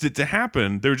caused it to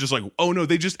happen. They're just like, oh no,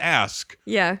 they just ask.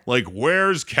 Yeah. Like,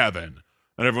 where's Kevin?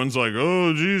 And everyone's like,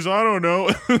 oh, geez, I don't know.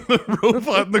 The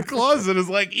robot in the closet is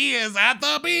like, he is at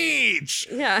the beach.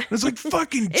 Yeah. And it's like,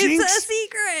 fucking Jinx. It's a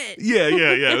secret. Yeah.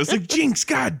 It's like, Jinx,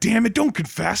 God damn it, don't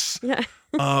confess. Yeah.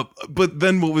 But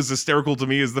then what was hysterical to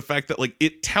me is the fact that, like,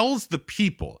 it tells the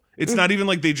people. It's not even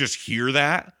like they just hear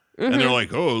that. And they're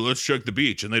like, oh, let's check the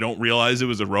beach. And they don't realize it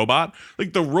was a robot.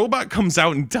 Like, the robot comes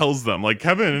out and tells them, like,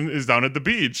 Kevin is down at the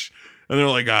beach. And they're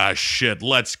like, ah, shit,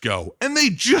 let's go. And they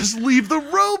just leave the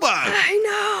robot. I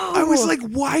know. I was like,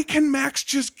 why can Max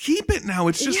just keep it now?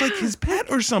 It's just like his pet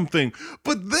or something.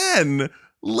 But then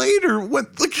later, when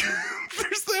like,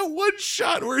 there's that one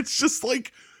shot where it's just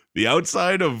like the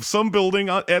outside of some building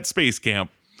at space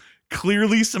camp.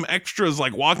 Clearly some extras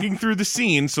like walking through the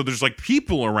scene, so there's like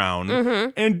people around,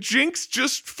 and Jinx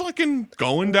just fucking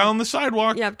going down the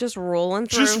sidewalk. Yep, just rolling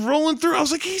through. I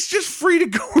was like, he's just free to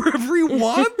go wherever he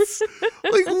wants.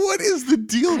 Like, what is the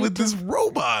deal with this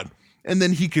robot? And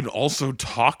then he can also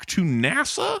talk to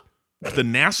NASA? The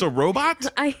NASA robot?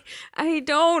 I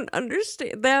don't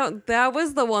understand. That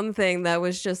was the one thing that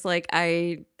was just like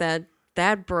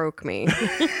that broke me.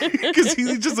 Because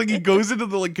he just like, he goes into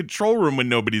the like control room when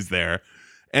nobody's there.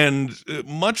 And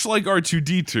much like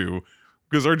R2-D2,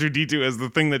 because R2-D2 has the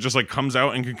thing that just like comes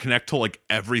out and can connect to like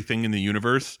everything in the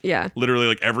universe. Yeah. Literally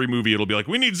like every movie, it'll be like,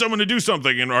 we need someone to do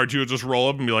something. And R2 will just roll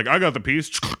up and be like, I got the piece.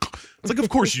 It's like, of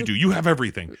course you do. You have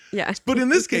everything. Yeah. But in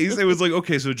this case, it was like,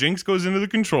 okay, so Jinx goes into the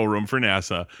control room for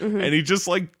NASA and he just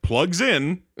like plugs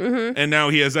in and now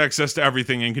he has access to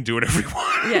everything and can do whatever he wants.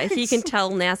 Yeah, he can tell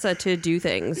NASA to do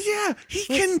things. Yeah, he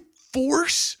can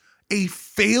force a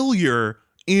failure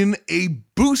in a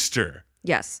booster.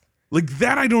 Yes. Like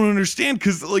that I don't understand,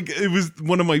 because like it was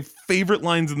one of my favorite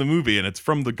lines in the movie and it's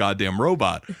from the goddamn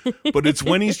robot. But it's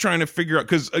when he's trying to figure out,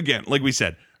 because again, like we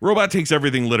said, robot takes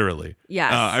everything literally. Yeah.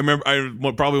 I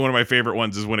remember probably one of my favorite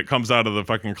ones is when it comes out of the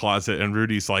fucking closet and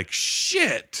Rudy's like,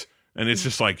 shit. And it's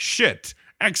just like, shit,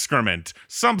 excrement,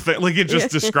 something. Like it just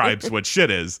describes what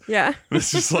shit is. Yeah.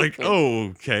 It's just like, oh,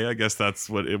 okay, I guess that's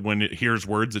what when it hears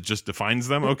words, it just defines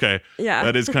them. Okay. Yeah.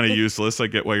 That is kind of useless. I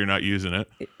get why you're not using it.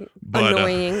 But,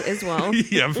 annoying as well.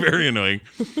 Yeah, very annoying.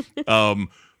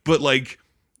 But like,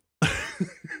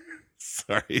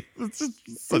 sorry, it's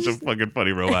just such a fucking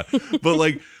funny robot. But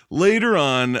like later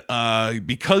on,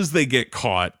 because they get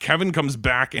caught, Kevin comes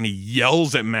back and he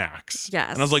yells at Max.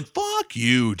 Yes. And I was like, fuck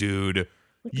you, dude.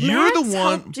 You're Max the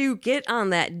one helped you get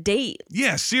on that date.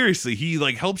 Yeah, seriously. He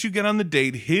like helps you get on the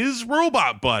date. His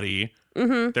robot buddy,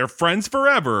 they're friends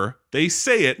forever. They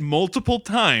say it multiple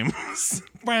times.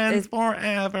 Friends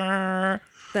forever.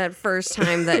 That first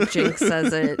time that Jinx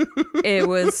says it, it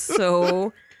was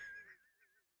so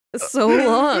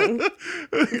long.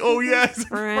 Oh yes,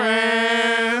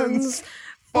 friends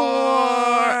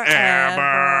forever.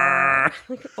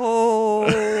 Oh,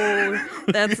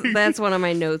 that's one of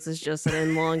my notes. Is just an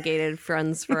elongated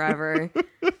friends forever.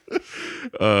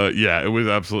 Yeah, it was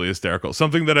absolutely hysterical.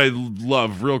 Something that I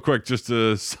love, real quick, just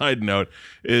a side note,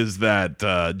 is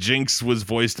that Jinx was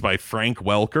voiced by Frank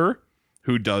Welker,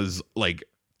 who does like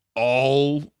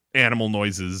all animal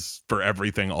noises for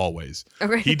everything always.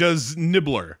 Okay. He does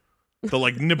Nibbler. The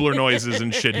like Nibbler noises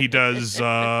and shit. He does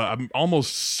I'm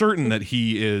almost certain that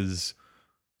he is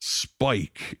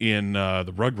Spike in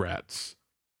the Rugrats.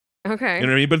 Okay. You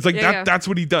know what I mean? But it's like that's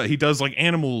what he does. He does like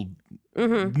animal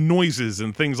noises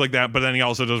and things like that, but then he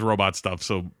also does robot stuff.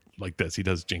 So like this, he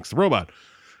does Jinx the robot.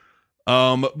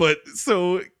 But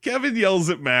so Kevin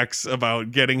yells at Max about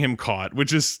getting him caught,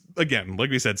 which is, again, like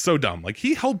we said, so dumb. Like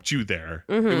he helped you there.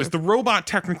 It was the robot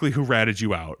technically who ratted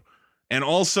you out. And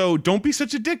also, don't be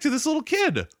such a dick to this little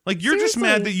kid. Like, you're just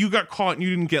mad that you got caught and you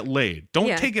didn't get laid.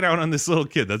 Don't take it out on this little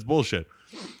kid. That's bullshit.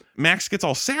 Max gets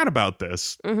all sad about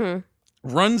this,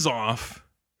 runs off,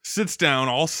 sits down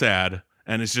all sad,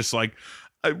 and is just like,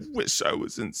 I wish I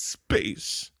was in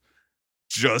space.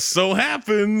 Just so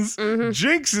happens,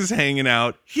 Jinx is hanging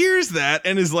out, hears that,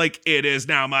 and is like, it is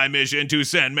now my mission to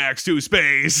send Max to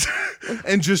space.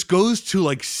 And just goes to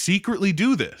like secretly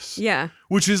do this. Yeah.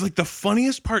 Which is like the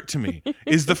funniest part to me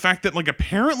is the fact that like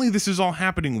apparently this is all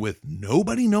happening with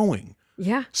nobody knowing.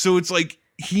 Yeah. So it's like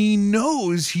he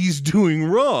knows he's doing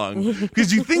wrong,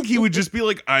 because you think he would just be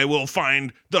like, I will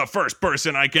find the first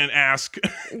person I can ask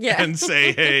and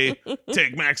say, hey,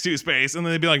 take Max to space. And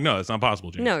then they'd be like, no, it's not possible,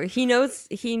 James. No, he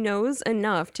knows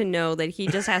enough to know that he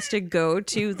just has to go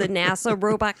to the NASA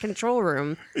robot control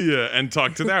room. Yeah, and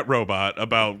talk to that robot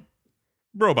about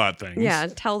robot things. Yeah,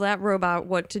 tell that robot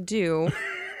what to do.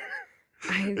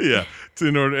 Yeah,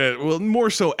 more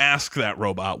so ask that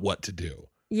robot what to do.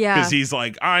 Yeah. Because he's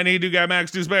like, I need to get Max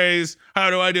to space. How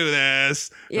do I do this?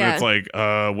 Yeah. And it's like,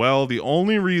 well, the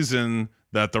only reason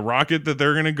that the rocket that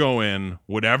they're going to go in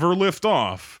would ever lift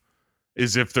off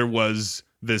is if there was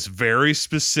this very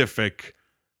specific,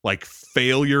 like,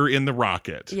 failure in the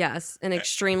rocket. Yes, and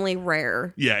extremely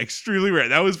rare. Yeah, extremely rare.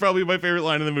 That was probably my favorite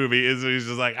line in the movie, is he's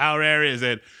just like, how rare is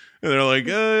it? And they're like,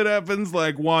 it happens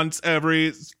like once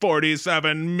every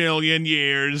 47 million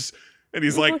years. And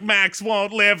he's like, Max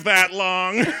won't live that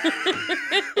long.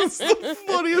 It's the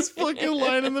funniest fucking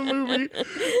line in the movie.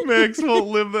 Max won't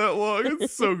live that long.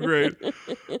 It's so great.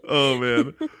 Oh,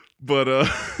 man. But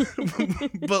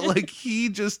but like, he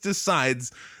just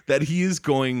decides that he is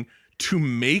going to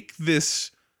make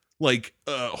this like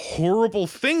horrible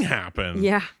thing happen.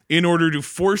 Yeah. In order to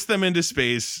force them into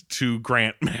space to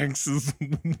grant Max's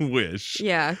wish.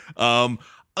 Yeah.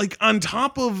 Like, on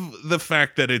top of the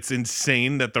fact that it's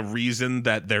insane that the reason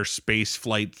that their space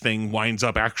flight thing winds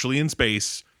up actually in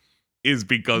space is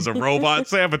because a robot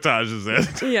sabotages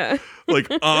it. Yeah.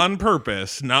 Like, on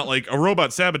purpose, not like a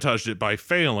robot sabotaged it by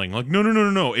failing. Like,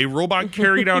 no. A robot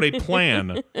carried out a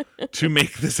plan to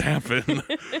make this happen.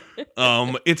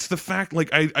 It's the fact, like,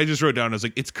 I just wrote down, I was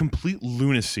like, it's complete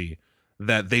lunacy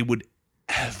that they would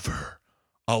ever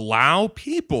allow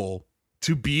people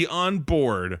to be on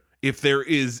board if there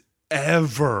is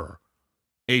ever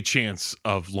a chance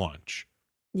of launch.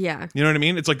 Yeah. You know what I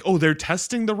mean? It's like, oh, they're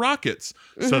testing the rockets.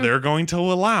 Mm-hmm. So they're going to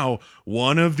allow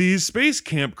one of these space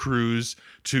camp crews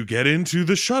to get into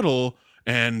the shuttle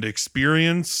and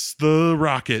experience the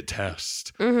rocket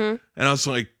test. Mm-hmm. And I was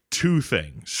like, two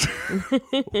things.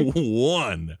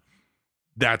 One,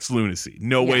 that's lunacy.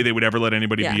 No way they would ever let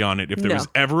anybody be on it. If there was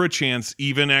ever a chance,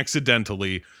 even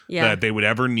accidentally, that they would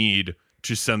ever need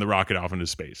to send the rocket off into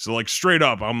space. So, like, straight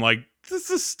up, I'm like, this is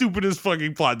the stupidest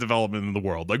fucking plot development in the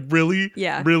world. Like, really?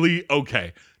 Yeah. Really?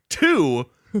 Okay. Two,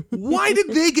 why did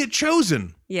they get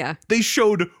chosen? Yeah. They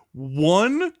showed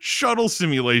one shuttle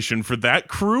simulation for that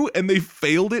crew and they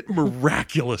failed it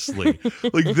miraculously.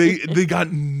 Like, they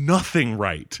got nothing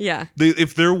right. Yeah.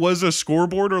 If there was a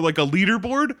scoreboard or like a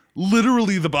leaderboard,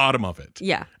 literally the bottom of it.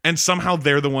 Yeah. And somehow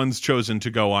they're the ones chosen to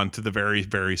go on to the very,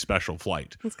 very special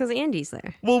flight. It's because Andy's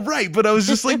there. Well, right. But I was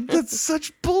just like, that's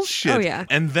such bullshit. Oh, yeah.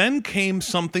 And then came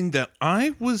something that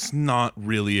I was not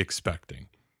really expecting.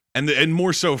 And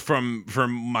more so from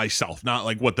myself, not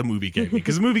like what the movie gave me,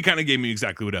 because the movie kind of gave me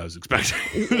exactly what I was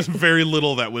expecting. There's very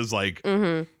little that was like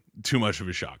too much of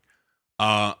a shock.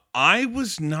 I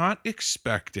was not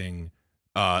expecting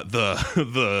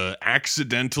the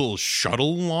accidental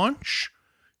shuttle launch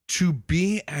to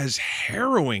be as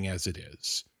harrowing as it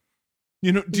is.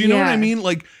 You know, do you know what I mean?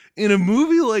 Like, in a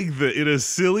movie like in a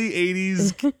silly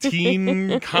 80s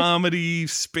teen comedy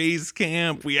space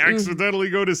camp, we accidentally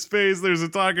go to space, there's a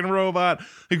talking robot.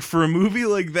 Like, for a movie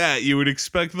like that, you would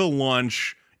expect the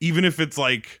launch, even if it's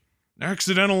like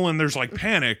accidental and there's like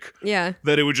panic,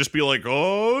 that it would just be like,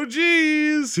 oh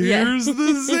geez, here's the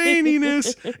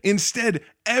zaniness. Instead,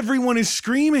 everyone is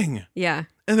screaming. Yeah.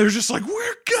 And they're just like,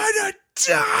 we're gonna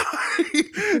die.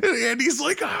 And he's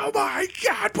like, oh my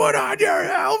God, put on your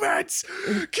helmets,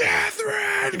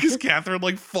 Catherine. Because Catherine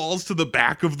like falls to the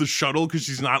back of the shuttle because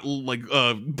she's not like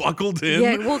buckled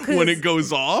in when it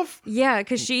goes off. Yeah,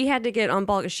 because she had to get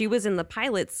unbuckled. She was in the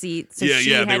pilot seat. So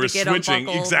they were switching.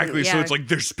 Exactly. So it's like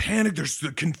there's panic, there's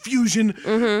the confusion.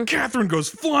 Catherine goes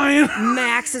flying.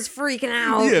 Max is freaking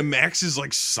out. Yeah, Max is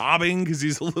like sobbing because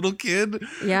he's a little kid.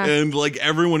 Yeah. And like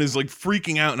everyone is like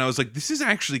freaking out. And I was like, this is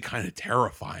actually kind of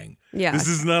terrifying. Yeah. This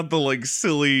is not the like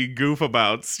silly goof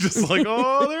abouts. Just like,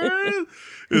 oh, there it is.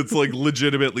 It's like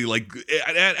legitimately like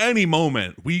at any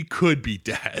moment we could be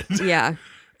dead. Yeah.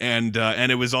 And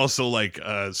it was also like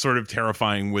sort of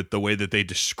terrifying with the way that they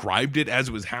described it as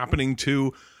it was happening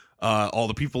to all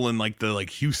the people in like the like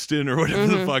Houston or whatever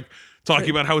the fuck, talking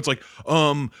about how it's like,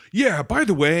 yeah, by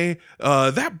the way,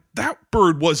 that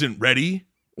bird wasn't ready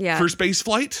for space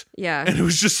flight. Yeah. And it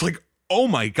was just like, oh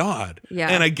my God. Yeah.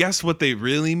 And I guess what they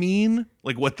really mean,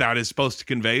 like what that is supposed to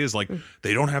convey is like,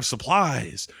 they don't have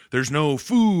supplies. There's no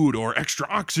food or extra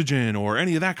oxygen or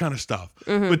any of that kind of stuff.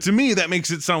 But to me, that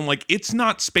makes it sound like it's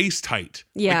not space tight.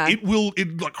 Yeah. Like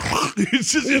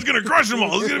it's going to crush them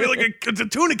all. It's going to be like it's a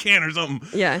tuna can or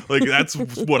something. Yeah. Like that's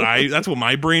what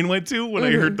my brain went to when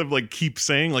I heard them like keep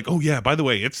saying like, oh yeah, by the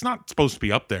way, it's not supposed to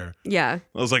be up there. Yeah.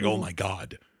 I was like, oh my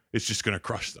God, it's just going to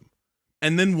crush them.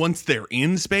 And then once they're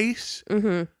in space,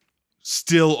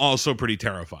 still also pretty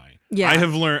terrifying. Yeah. I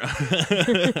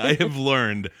have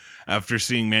learned after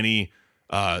seeing many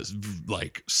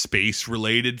like space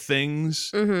related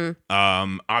things.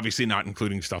 Obviously not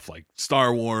including stuff like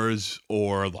Star Wars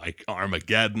or like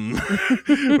Armageddon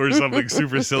or something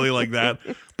super silly like that,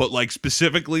 but like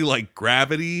specifically like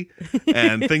gravity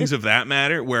and things of that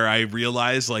matter, where I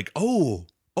realized like, oh,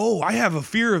 I have a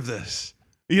fear of this,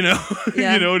 you know.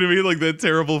 Yeah. You know what I mean? Like that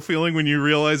terrible feeling when you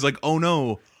realize like, oh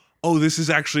no, this is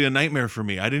actually a nightmare for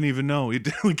me. I didn't even know.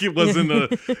 It wasn't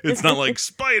it's not like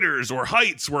spiders or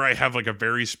heights where I have like a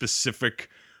very specific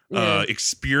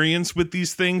experience with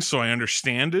these things, so I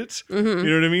understand it. You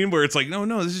know what I mean? Where it's like, no,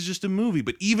 this is just a movie.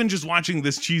 But even just watching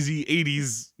this cheesy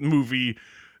 80s movie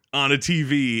on a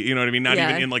TV, you know what I mean? Not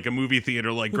even in like a movie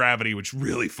theater like Gravity, which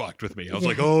really fucked with me. I was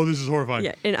like, oh, this is horrifying.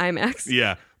 Yeah, in IMAX.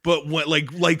 Yeah. But when,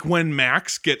 like when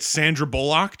Max gets Sandra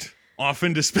Bullocked off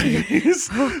into space,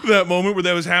 that moment where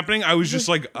that was happening, I was just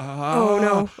like,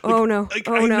 oh no.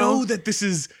 I know that this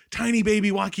is tiny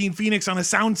baby Joaquin Phoenix on a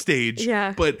soundstage.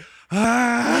 Yeah. But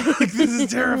like this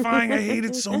is terrifying. I hate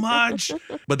it so much.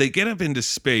 But they get up into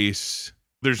space.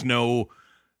 There's no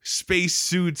space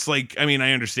suits. Like, I mean,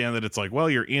 I understand that it's like, well,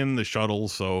 you're in the shuttle,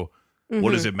 so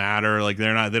what does it matter? Like they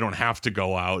don't have to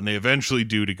go out, and they eventually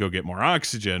do to go get more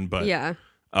oxygen, but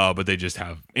but they just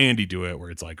have Andy do it,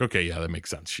 where it's like, okay, yeah, that makes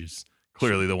sense. She's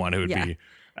clearly the one who would be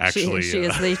actually. She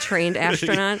is the trained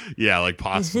astronaut. Yeah, like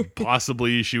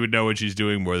possibly she would know what she's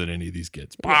doing more than any of these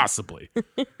kids. Possibly.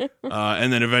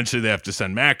 And then eventually they have to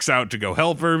send Max out to go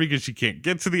help her because she can't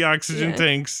get to the oxygen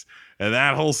tanks. And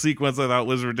that whole sequence I thought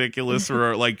was ridiculous.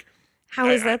 For like, how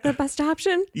is that the best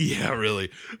option? Yeah,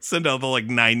 really. Send out the like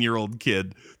 9-year-old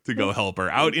kid to go help her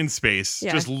out in space,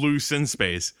 just loose in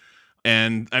space.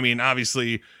 And I mean,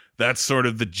 obviously, that's sort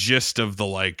of the gist of the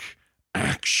like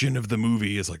action of the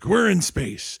movie is like, we're in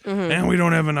space and we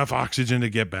don't have enough oxygen to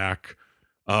get back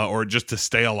or just to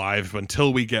stay alive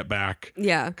until we get back.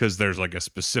 Yeah. Because there's like a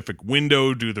specific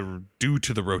window due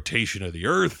to the rotation of the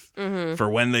Earth for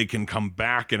when they can come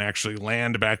back and actually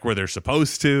land back where they're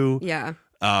supposed to. Yeah.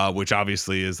 Which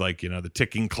obviously is like, you know, the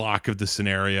ticking clock of the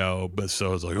scenario. But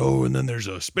so it's like, and then there's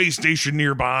a space station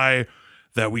nearby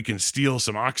that we can steal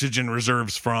some oxygen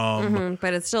reserves from.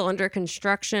 But it's still under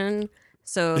construction.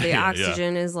 So the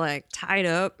oxygen is like tied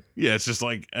up. Yeah, it's just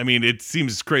like, I mean, it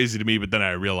seems crazy to me, but then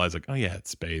I realize like, oh yeah, it's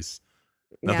space.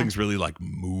 Nothing's really like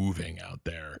moving out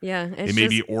there. Yeah. It may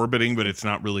be orbiting, but it's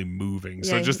not really moving.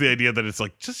 So just the idea that it's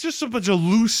like just a bunch of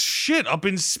loose shit up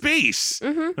in space.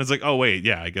 And it's like, oh wait,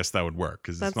 yeah, I guess that would work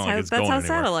because it's not like it's going anywhere. That's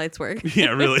how satellites work. Yeah,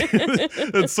 really.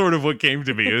 That's sort of what came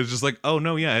to me. It was just like, oh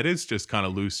no, yeah, it is just kind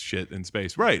of loose shit in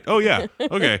space. Right. Oh yeah.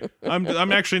 Okay.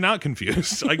 I'm actually not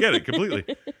confused. I get it completely.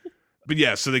 But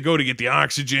yeah, so they go to get the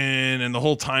oxygen, and the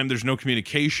whole time there's no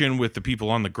communication with the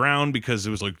people on the ground because it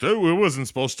was like, it wasn't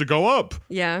supposed to go up.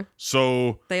 Yeah.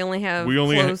 So they only have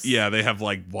they have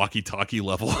like walkie-talkie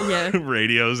level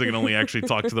radios. They can only actually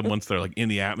talk to them once they're like in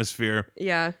the atmosphere.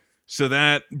 Yeah. So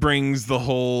that brings the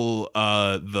whole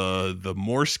the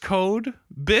Morse code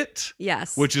bit.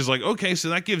 Yes. Which is like, okay, so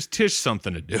that gives Tish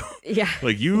something to do. Yeah.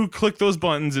 Like you click those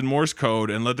buttons in Morse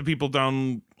code and let the people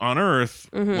down on Earth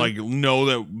like know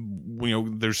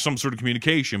that there's some sort of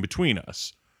communication between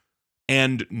us.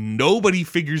 And nobody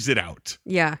figures it out.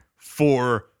 Yeah.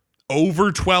 For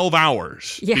over 12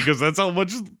 hours. Yeah. Because that's how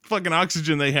much fucking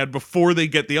oxygen they had before they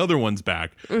get the other ones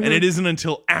back. And it isn't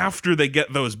until after they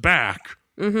get those back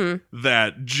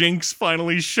that Jinx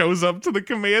finally shows up to the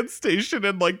command station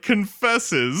and like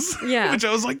confesses. Yeah. Which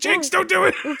I was like, Jinx, don't do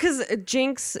it. Because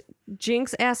Jinx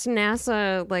asked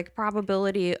NASA like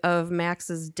probability of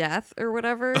Max's death or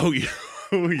whatever. Oh yeah.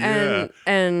 Oh yeah.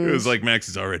 And it was like Max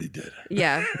is already dead.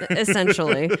 Yeah,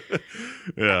 essentially.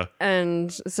 Yeah.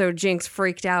 And so Jinx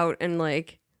freaked out and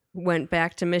like went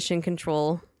back to mission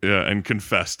control. Yeah, and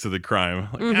confessed to the crime.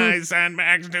 Like, I sent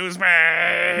Max to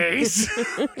space.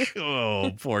 Oh,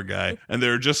 poor guy. And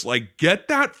they're just like, get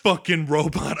that fucking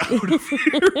robot out of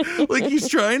here. Like, he's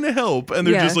trying to help. And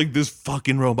they're just like, this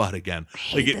fucking robot again. I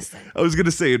hate this thing. I was going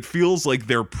to say, it feels like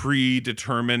their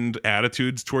predetermined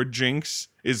attitudes toward Jinx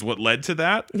is what led to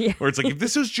that. Yeah. Where it's like, if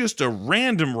this was just a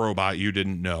random robot you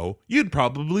didn't know, you'd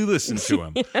probably listen to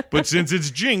him. But since it's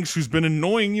Jinx, who's been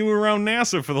annoying you around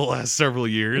NASA for the last several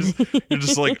years, you're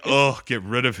just like, get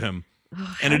rid of him.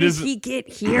 Oh, and did he get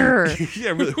here?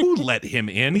 Yeah, really. Who let him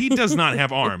in? He does not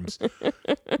have arms.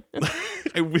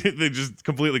 They just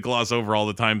completely gloss over all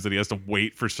the times that he has to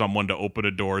wait for someone to open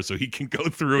a door so he can go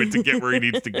through it to get where he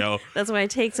needs to go. That's why it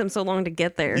takes him so long to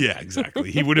get there. Yeah,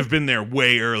 exactly. He would have been there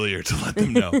way earlier to let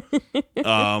them know.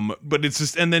 But it's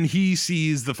just, and then he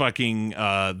sees the fucking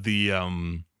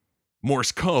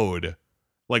Morse code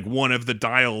like one of the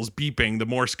dials beeping the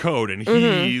Morse code, and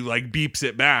he like beeps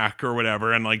it back or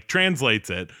whatever and like translates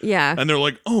it. Yeah. And they're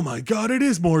like, oh my God, it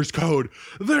is Morse code.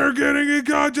 They're getting in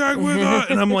contact with us.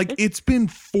 And I'm like, it's been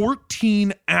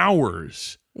 14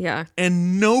 hours. Yeah.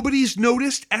 And nobody's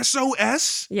noticed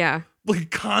SOS? Yeah. Like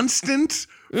constant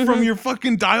from your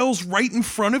fucking dials right in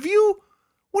front of you?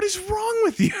 What is wrong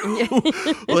with you?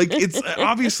 Like, it's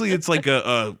obviously it's like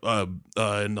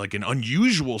like an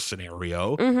unusual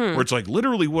scenario where it's like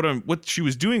literally what she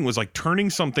was doing was like turning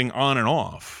something on and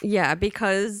off. Yeah,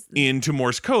 because into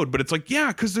Morse code, but it's like, yeah,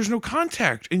 because there's no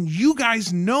contact, and you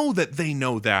guys know that they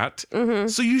know that,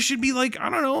 so you should be like, I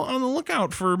don't know, on the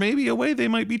lookout for maybe a way they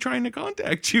might be trying to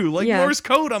contact you, like Morse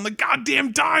code on the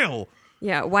goddamn dial.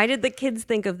 Yeah, why did the kids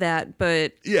think of that,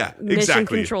 but Mission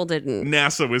Control didn't?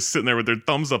 NASA was sitting there with their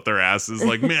thumbs up their asses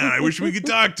like, man, I wish we could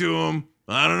talk to them.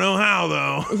 I don't know how,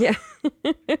 though. Yeah.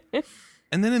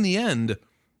 And then in the end,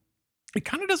 it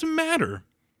kind of doesn't matter.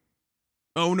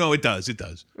 Oh, no, it does. It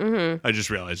does. I just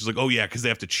realized. It's like, oh, yeah, because they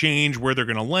have to change where they're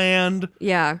going to land.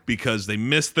 Yeah. Because they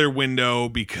missed their window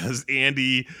because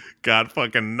Andy got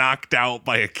fucking knocked out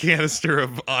by a canister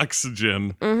of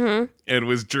oxygen and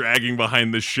was dragging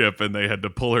behind the ship, and they had to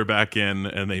pull her back in,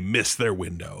 and they missed their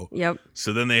window. Yep.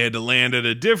 So then they had to land at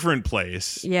a different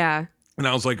place. Yeah. And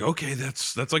I was like, okay,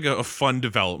 that's like a fun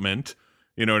development.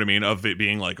 You know what I mean? Of it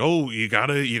being like, oh, you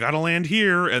gotta land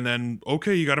here, and then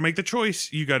okay, you gotta make the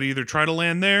choice. You gotta either try to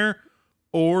land there,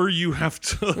 or you have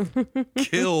to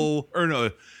kill. Or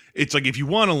no, it's like if you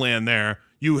want to land there,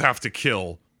 you have to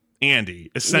kill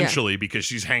Andy, essentially, because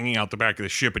she's hanging out the back of the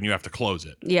ship, and you have to close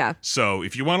it. Yeah. So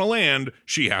if you want to land,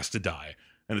 she has to die,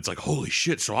 and it's like, holy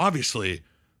shit! So obviously,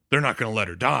 they're not going to let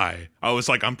her die. I was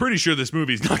like, I'm pretty sure this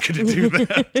movie's not going to do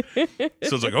that.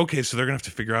 So it's like, okay, so they're going to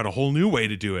have to figure out a whole new way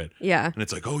to do it. Yeah. And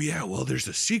it's like, oh, yeah, well, there's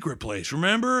a secret place.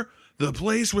 Remember the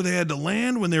place where they had to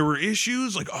land when there were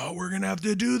issues? Like, oh, we're going to have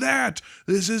to do that.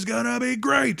 This is going to be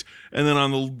great. And then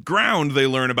on the ground, they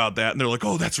learn about that. And they're like,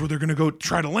 oh, that's where they're going to go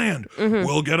try to land.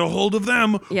 We'll get a hold of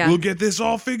them. Yeah. We'll get this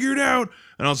all figured out.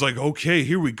 And I was like, okay,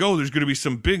 here we go. There's going to be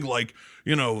some big, like,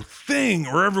 you know, thing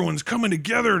where everyone's coming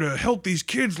together to help these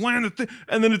kids land a thing.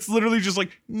 And then it's literally just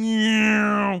like,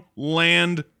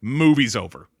 land, movie's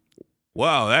over.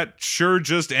 Wow, that sure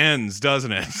just ends,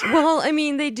 doesn't it? Well, I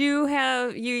mean, they do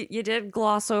have, you did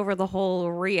gloss over the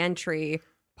whole re-entry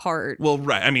part. Well,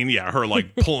 right. I mean, yeah, her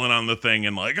like pulling on the thing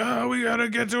and like, oh, we gotta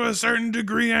get to a certain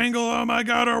degree angle. Oh my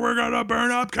God, or we're gonna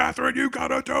burn up. Catherine, you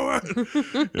gotta do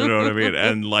it. You know what I mean?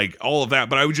 And like all of that.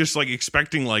 But I was just like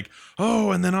expecting like,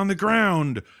 oh, and then on the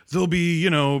ground, there'll be,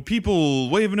 you know, people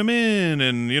waving them in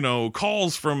and, you know,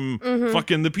 calls from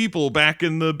fucking the people back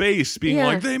in the base being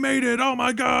like, they made it. Oh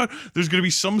my God. There's gonna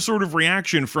be some sort of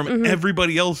reaction from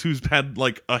everybody else who's had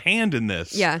like a hand in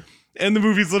this. Yeah. And the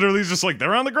movie's literally just like,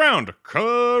 they're on the ground.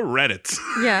 Credits.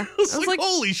 Yeah. I was like,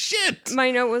 holy shit.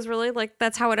 My note was really like,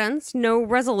 that's how it ends? No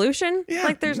resolution? Yeah.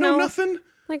 Like, there's no nothing.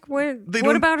 Like, what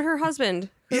about her husband?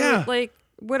 Yeah. Like,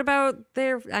 what about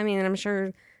their, I mean, I'm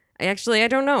sure, actually, I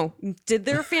don't know. Did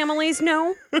their families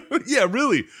know? Yeah,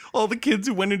 really. All the kids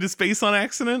who went into space on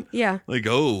accident? Yeah. Like,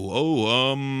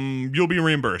 you'll be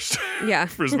reimbursed. Yeah.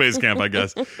 For space camp, I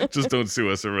guess. Just don't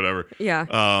sue us or whatever. Yeah.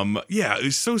 Yeah, it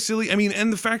was so silly. I mean,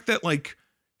 and the fact that, like,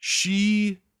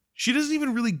 she doesn't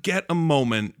even really get a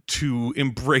moment to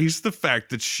embrace the fact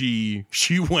that she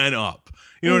went up.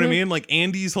 You know what I mean? Like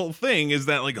Andy's whole thing is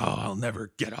that like, oh, I'll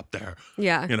never get up there.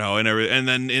 Yeah. You know, and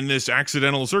then in this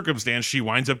accidental circumstance, she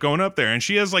winds up going up there and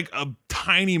she has like a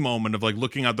tiny moment of like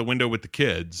looking out the window with the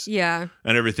kids. Yeah.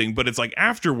 And everything. But it's like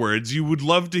afterwards, you would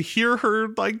love to hear her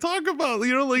like talk about,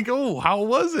 you know, like, oh, how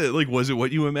was it? Like, was it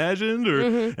what you imagined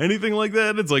or anything like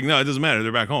that? It's like, no, it doesn't matter.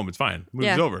 They're back home. It's fine.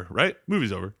 Movie's over, right?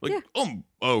 Movie's over. Like, all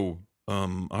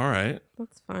right.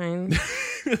 That's fine.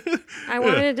 I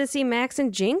wanted to see Max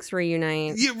and Jinx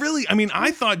reunite. Yeah, really. I mean,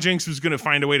 I thought Jinx was going to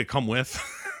find a way to come with.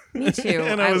 Me too.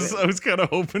 And I was kind of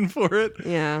hoping for it.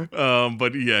 Yeah.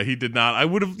 But yeah, he did not. I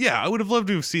would have loved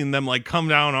to have seen them like come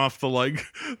down off the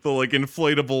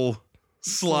inflatable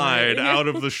slide out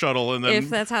of the shuttle, and then if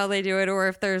that's how they do it, or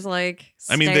if there's like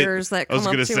stairs that come up to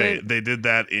it. I was gonna say they did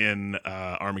that in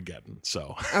Armageddon,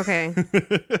 so okay.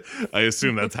 I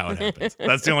assume that's how it happens.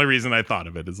 That's the only reason I thought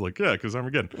of it, is like, yeah, because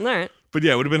Armageddon. All right. But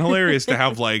yeah, it would have been hilarious to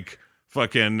have like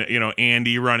fucking, you know,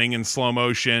 Andy running in slow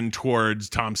motion towards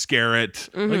Tom Skerritt,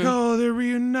 like, oh, they're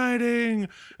reuniting,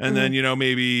 and then, you know,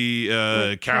 maybe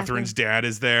Catherine's dad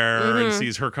is there and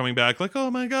sees her coming back, like,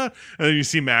 oh my God, and then you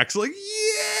see Max like,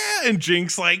 yeah, and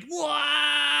Jinx like, what?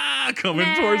 coming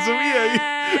towards him.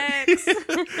 Yeah.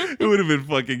 It would have been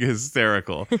fucking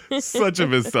hysterical. Such a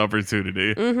missed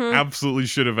opportunity. Absolutely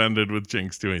should have ended with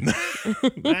Jinx doing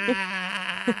that.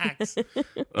 Max.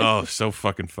 Oh, so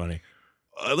fucking funny.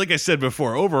 Like I said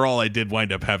before, overall, I did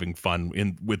wind up having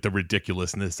fun with the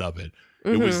ridiculousness of it.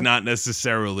 It was not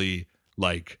necessarily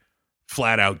like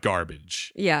flat out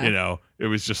garbage. Yeah. You know, it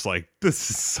was just like, this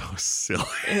is so silly.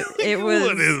 It was,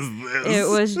 what is this? It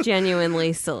was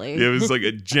genuinely silly. It was like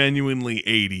a genuinely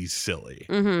 80s silly,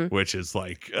 which is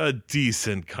like a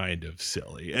decent kind of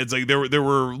silly. It's like there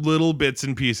were little bits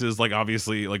and pieces, like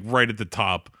obviously, like right at the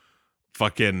top,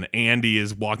 fucking Andy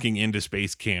is walking into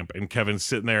space camp and Kevin's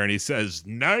sitting there and he says,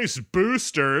 "Nice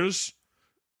boosters."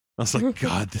 I was like,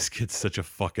 God, this kid's such a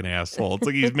fucking asshole. It's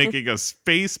like he's making a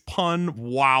space pun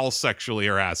while sexually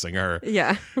harassing her.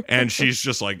 Yeah. And she's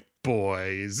just like,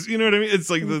 boys. You know what I mean?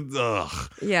 It's like,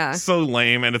 yeah. So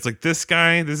lame. And it's like, this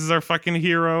is our fucking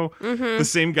hero. The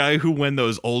same guy who, when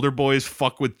those older boys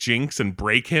fuck with Jinx and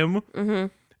break him,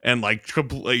 and like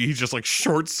he just like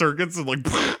short circuits and like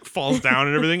falls down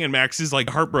and everything. And Max is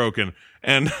like heartbroken.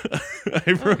 And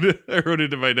I wrote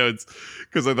it in my notes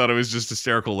because I thought it was just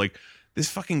hysterical. Like, this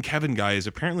fucking Kevin guy is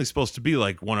apparently supposed to be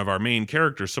like one of our main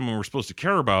characters, someone we're supposed to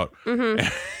care about. And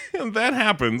that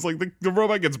happens. Like the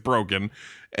robot gets broken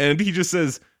and he just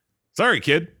says, "Sorry,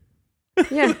 kid."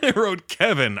 Yeah. I wrote,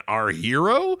 "Kevin, our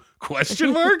hero?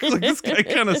 Question mark? Like, this guy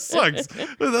kind of sucks.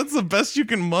 That's the best you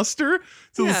can muster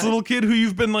to this little kid who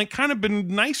you've been like kind of been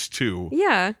nice to.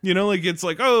 Yeah. You know, like it's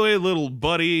like, oh, hey, little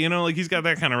buddy, you know, like he's got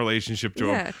that kind of relationship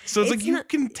to him. So it's like you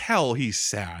can tell he's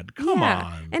sad. Come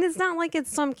on. And it's not like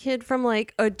it's some kid from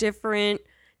like a different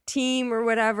team or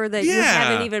whatever that you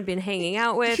haven't even been hanging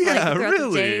out with like throughout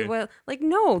the day. Well, like,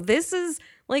 no, this is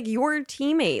like your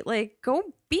teammate. Like, go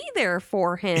be there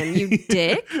for him, you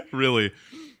dick. Really.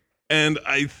 And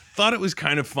I thought it was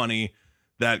kind of funny,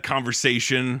 that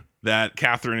conversation that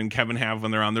Catherine and Kevin have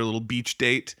when they're on their little beach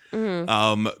date,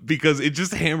 because it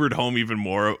just hammered home even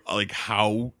more like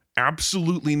how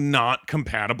absolutely not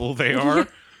compatible they are.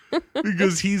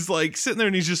 Because he's like sitting there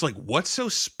and he's just like, what's so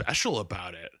special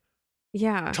about it?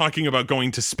 Yeah. Talking about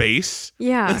going to space.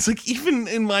 Yeah. And it's like, even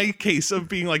in my case of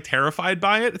being like terrified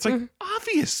by it, it's like,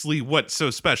 obviously what's so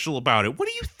special about it? What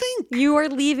do you think? You are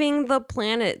leaving the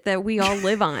planet that we all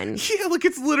live on. Yeah, like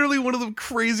it's literally one of the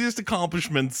craziest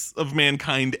accomplishments of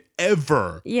mankind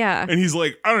ever. Yeah. And he's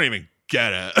like, I don't even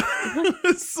get it.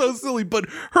 It's so silly. But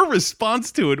her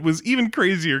response to it was even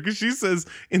crazier because she says,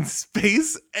 in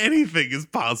space, anything is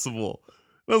possible.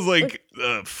 I was like,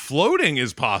 floating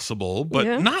is possible,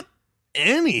 but not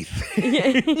anything.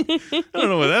 I don't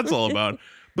know what that's all about.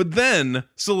 But then,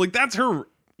 so like that's her,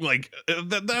 like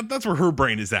that's where her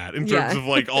brain is at in terms of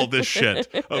like all this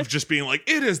shit of just being like,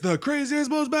 it is the craziest,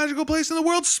 most magical place in the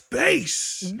world,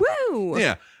 space. Woo.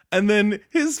 Yeah. And then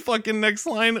his fucking next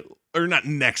line, or not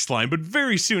next line, but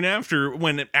very soon after,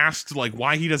 when it asked like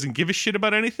why he doesn't give a shit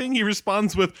about anything, he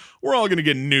responds with, "We're all gonna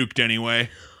get nuked anyway."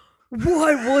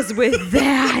 What was with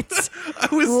that?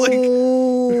 I was like,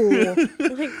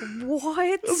 what?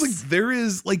 I was like, there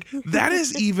is like, that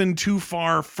is even too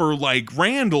far for like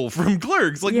Randall from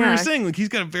Clerks. Like we were saying, like he's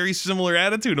got a very similar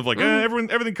attitude of like,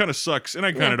 everything kind of sucks and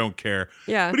I kind of don't care.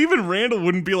 Yeah. But even Randall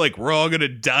wouldn't be like, we're all going to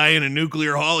die in a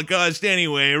nuclear holocaust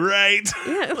anyway, right?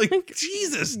 Yeah. Like,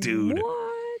 Jesus, dude.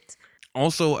 What?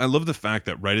 Also, I love the fact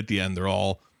that right at the end, they're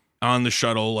all on the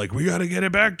shuttle, like, we got to get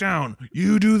it back down.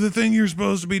 You do the thing you're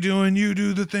supposed to be doing. You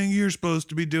do the thing you're supposed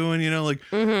to be doing. You know, like,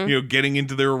 you know, getting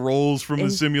into their roles from the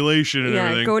simulation and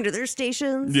everything. Going to their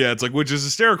stations. Yeah, it's like, which is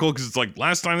hysterical because it's like,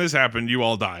 last time this happened, you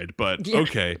all died. But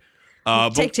okay.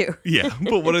 Take two. Yeah.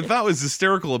 But what I thought was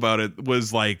hysterical about it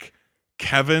was like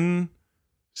Kevin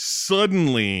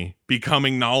suddenly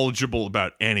becoming knowledgeable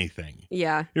about anything.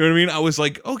 Yeah. You know what I mean? I was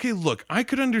like, okay, look, I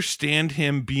could understand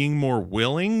him being more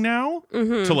willing now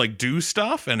to like do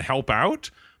stuff and help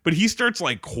out, but he starts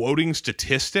like quoting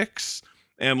statistics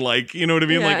and like, you know what I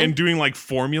mean? Yeah. Like, and doing like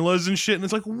formulas and shit. And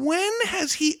it's like, when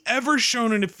has he ever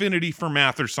shown an affinity for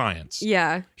math or science?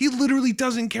 Yeah. He literally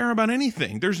doesn't care about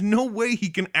anything. There's no way he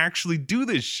can actually do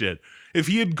this shit. If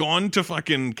he had gone to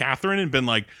fucking Catherine and been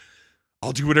like,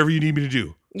 I'll do whatever you need me to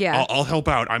do. Yeah. I'll help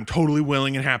out. I'm totally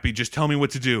willing and happy. Just tell me what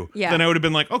to do. Yeah. Then I would have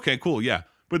been like, okay, cool. Yeah.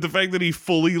 But the fact that he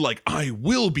fully like, I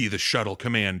will be the shuttle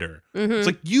commander. It's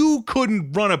like, you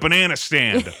couldn't run a banana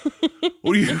stand.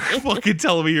 What are you fucking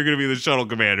telling me you're going to be the shuttle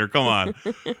commander? Come on.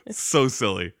 So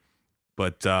silly.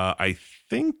 But I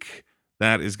think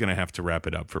that is going to have to wrap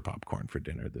it up for Popcorn for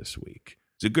Dinner this week.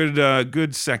 It's a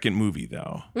good second movie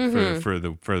though for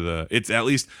the it's at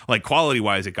least like quality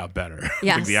wise it got better.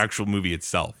 Yes. Like the actual movie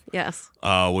itself. Yes.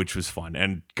 Which was fun.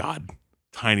 And God,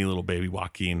 tiny little baby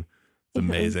Joaquin. It's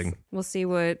amazing. We'll see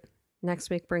what next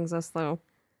week brings us, though.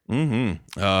 Like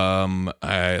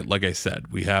I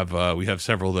said, we have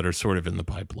several that are sort of in the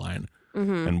pipeline,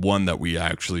 and one that we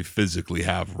actually physically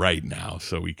have right now,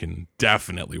 so we can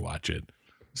definitely watch it.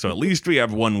 So at least we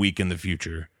have 1 week in the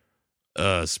future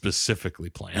specifically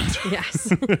planned.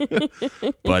 Yes.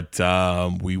 But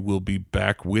we will be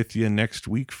back with you next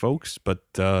week, folks.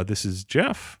 But this is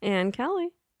Jeff. And Kelly.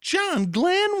 John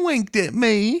Glenn winked at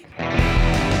me.